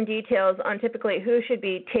provide some details on typically who should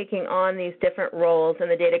be taking on these different roles in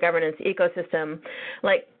the data governance ecosystem,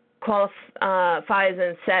 like qualifies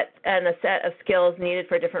and a set of skills needed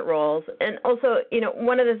for different roles? And also,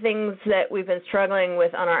 one of the things that we've been struggling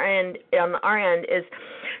with on our end is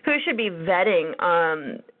who should be vetting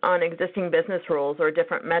on existing business rules or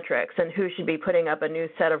different metrics, and who should be putting up a new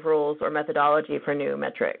set of rules or methodology for new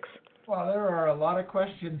metrics? Well, there are a lot of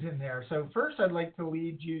questions in there. So first, I'd like to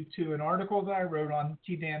lead you to an article that I wrote on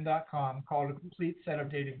tdan.com called A Complete Set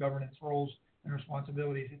of Data Governance Roles and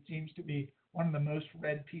Responsibilities. It seems to be one of the most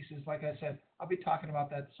read pieces. Like I said, I'll be talking about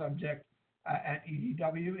that subject at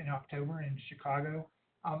EDW in October in Chicago.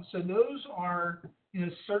 So those are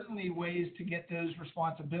certainly ways to get those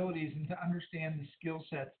responsibilities and to understand the skill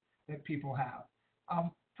sets that people have.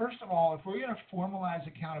 First of all, if we're going to formalize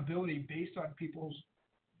accountability based on people's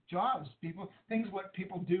jobs, what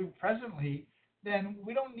people do presently, then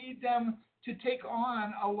we don't need them to take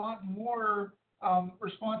on a lot more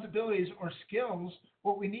responsibilities or skills.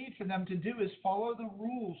 What we need for them to do is follow the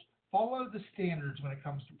rules, follow the standards when it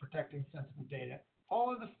comes to protecting sensitive data,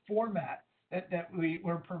 follow the format that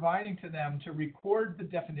we're providing to them to record the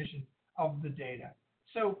definition of the data.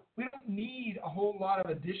 So we don't need a whole lot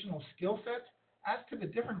of additional skill sets. As to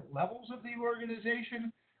the different levels of the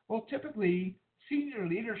organization, well, typically senior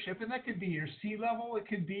leadership, and that could be your C-level, it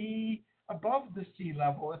could be above the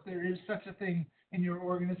C-level if there is such a thing in your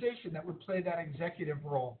organization that would play that executive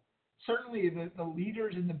role. Certainly the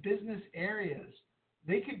leaders in the business areas,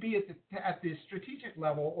 they could be at the strategic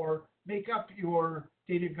level or make up your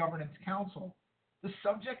data governance council. The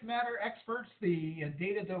subject matter experts, the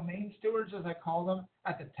data domain stewards, as I call them,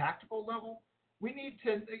 at the tactical level, we need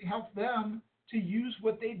to help them to use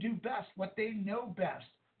what they do best, what they know best,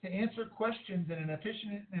 to answer questions in an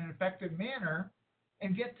efficient and effective manner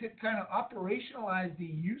and get to kind of operationalize the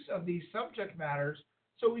use of these subject matters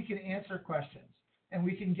so we can answer questions and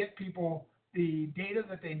we can get people the data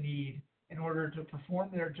that they need in order to perform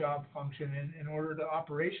their job function and in order to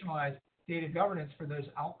operationalize data governance for those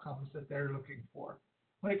outcomes that they're looking for.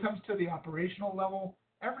 When it comes to the operational level,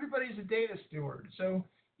 everybody's a data steward. So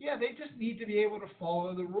yeah, they just need to be able to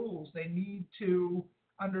follow the rules. They need to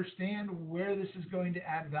understand where this is going to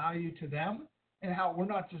add value to them and how we're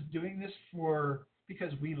not just doing this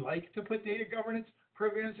because we like to put data governance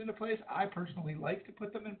programs into place. I personally like to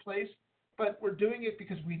put them in place, but we're doing it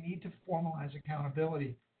because we need to formalize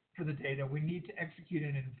accountability for the data. We need to execute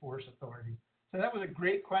and enforce authority. So that was a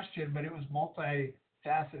great question, but it was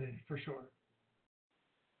multifaceted for sure.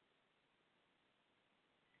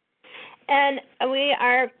 And we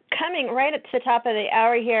are coming right up to the top of the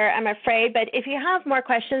hour here, I'm afraid. But if you have more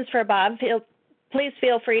questions for Bob, please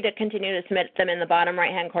feel free to continue to submit them in the bottom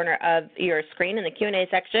right-hand corner of your screen in the Q&A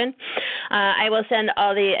section. I will send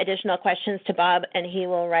all the additional questions to Bob, and he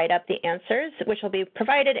will write up the answers, which will be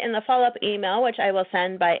provided in the follow-up email, which I will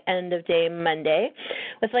send by end of day Monday,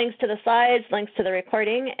 with links to the slides, links to the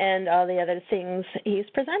recording, and all the other things he's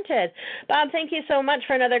presented. Bob, thank you so much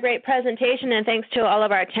for another great presentation, and thanks to all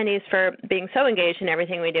of our attendees for being so engaged in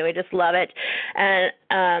everything we do. We just love it.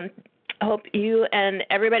 And hope you and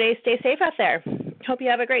everybody stay safe out there. Hope you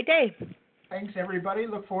have a great day. Thanks, everybody.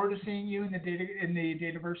 Look forward to seeing you in the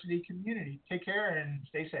DATAVERSITY community. Take care and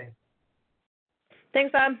stay safe.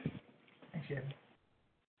 Thanks, Bob. Thanks, Shannon.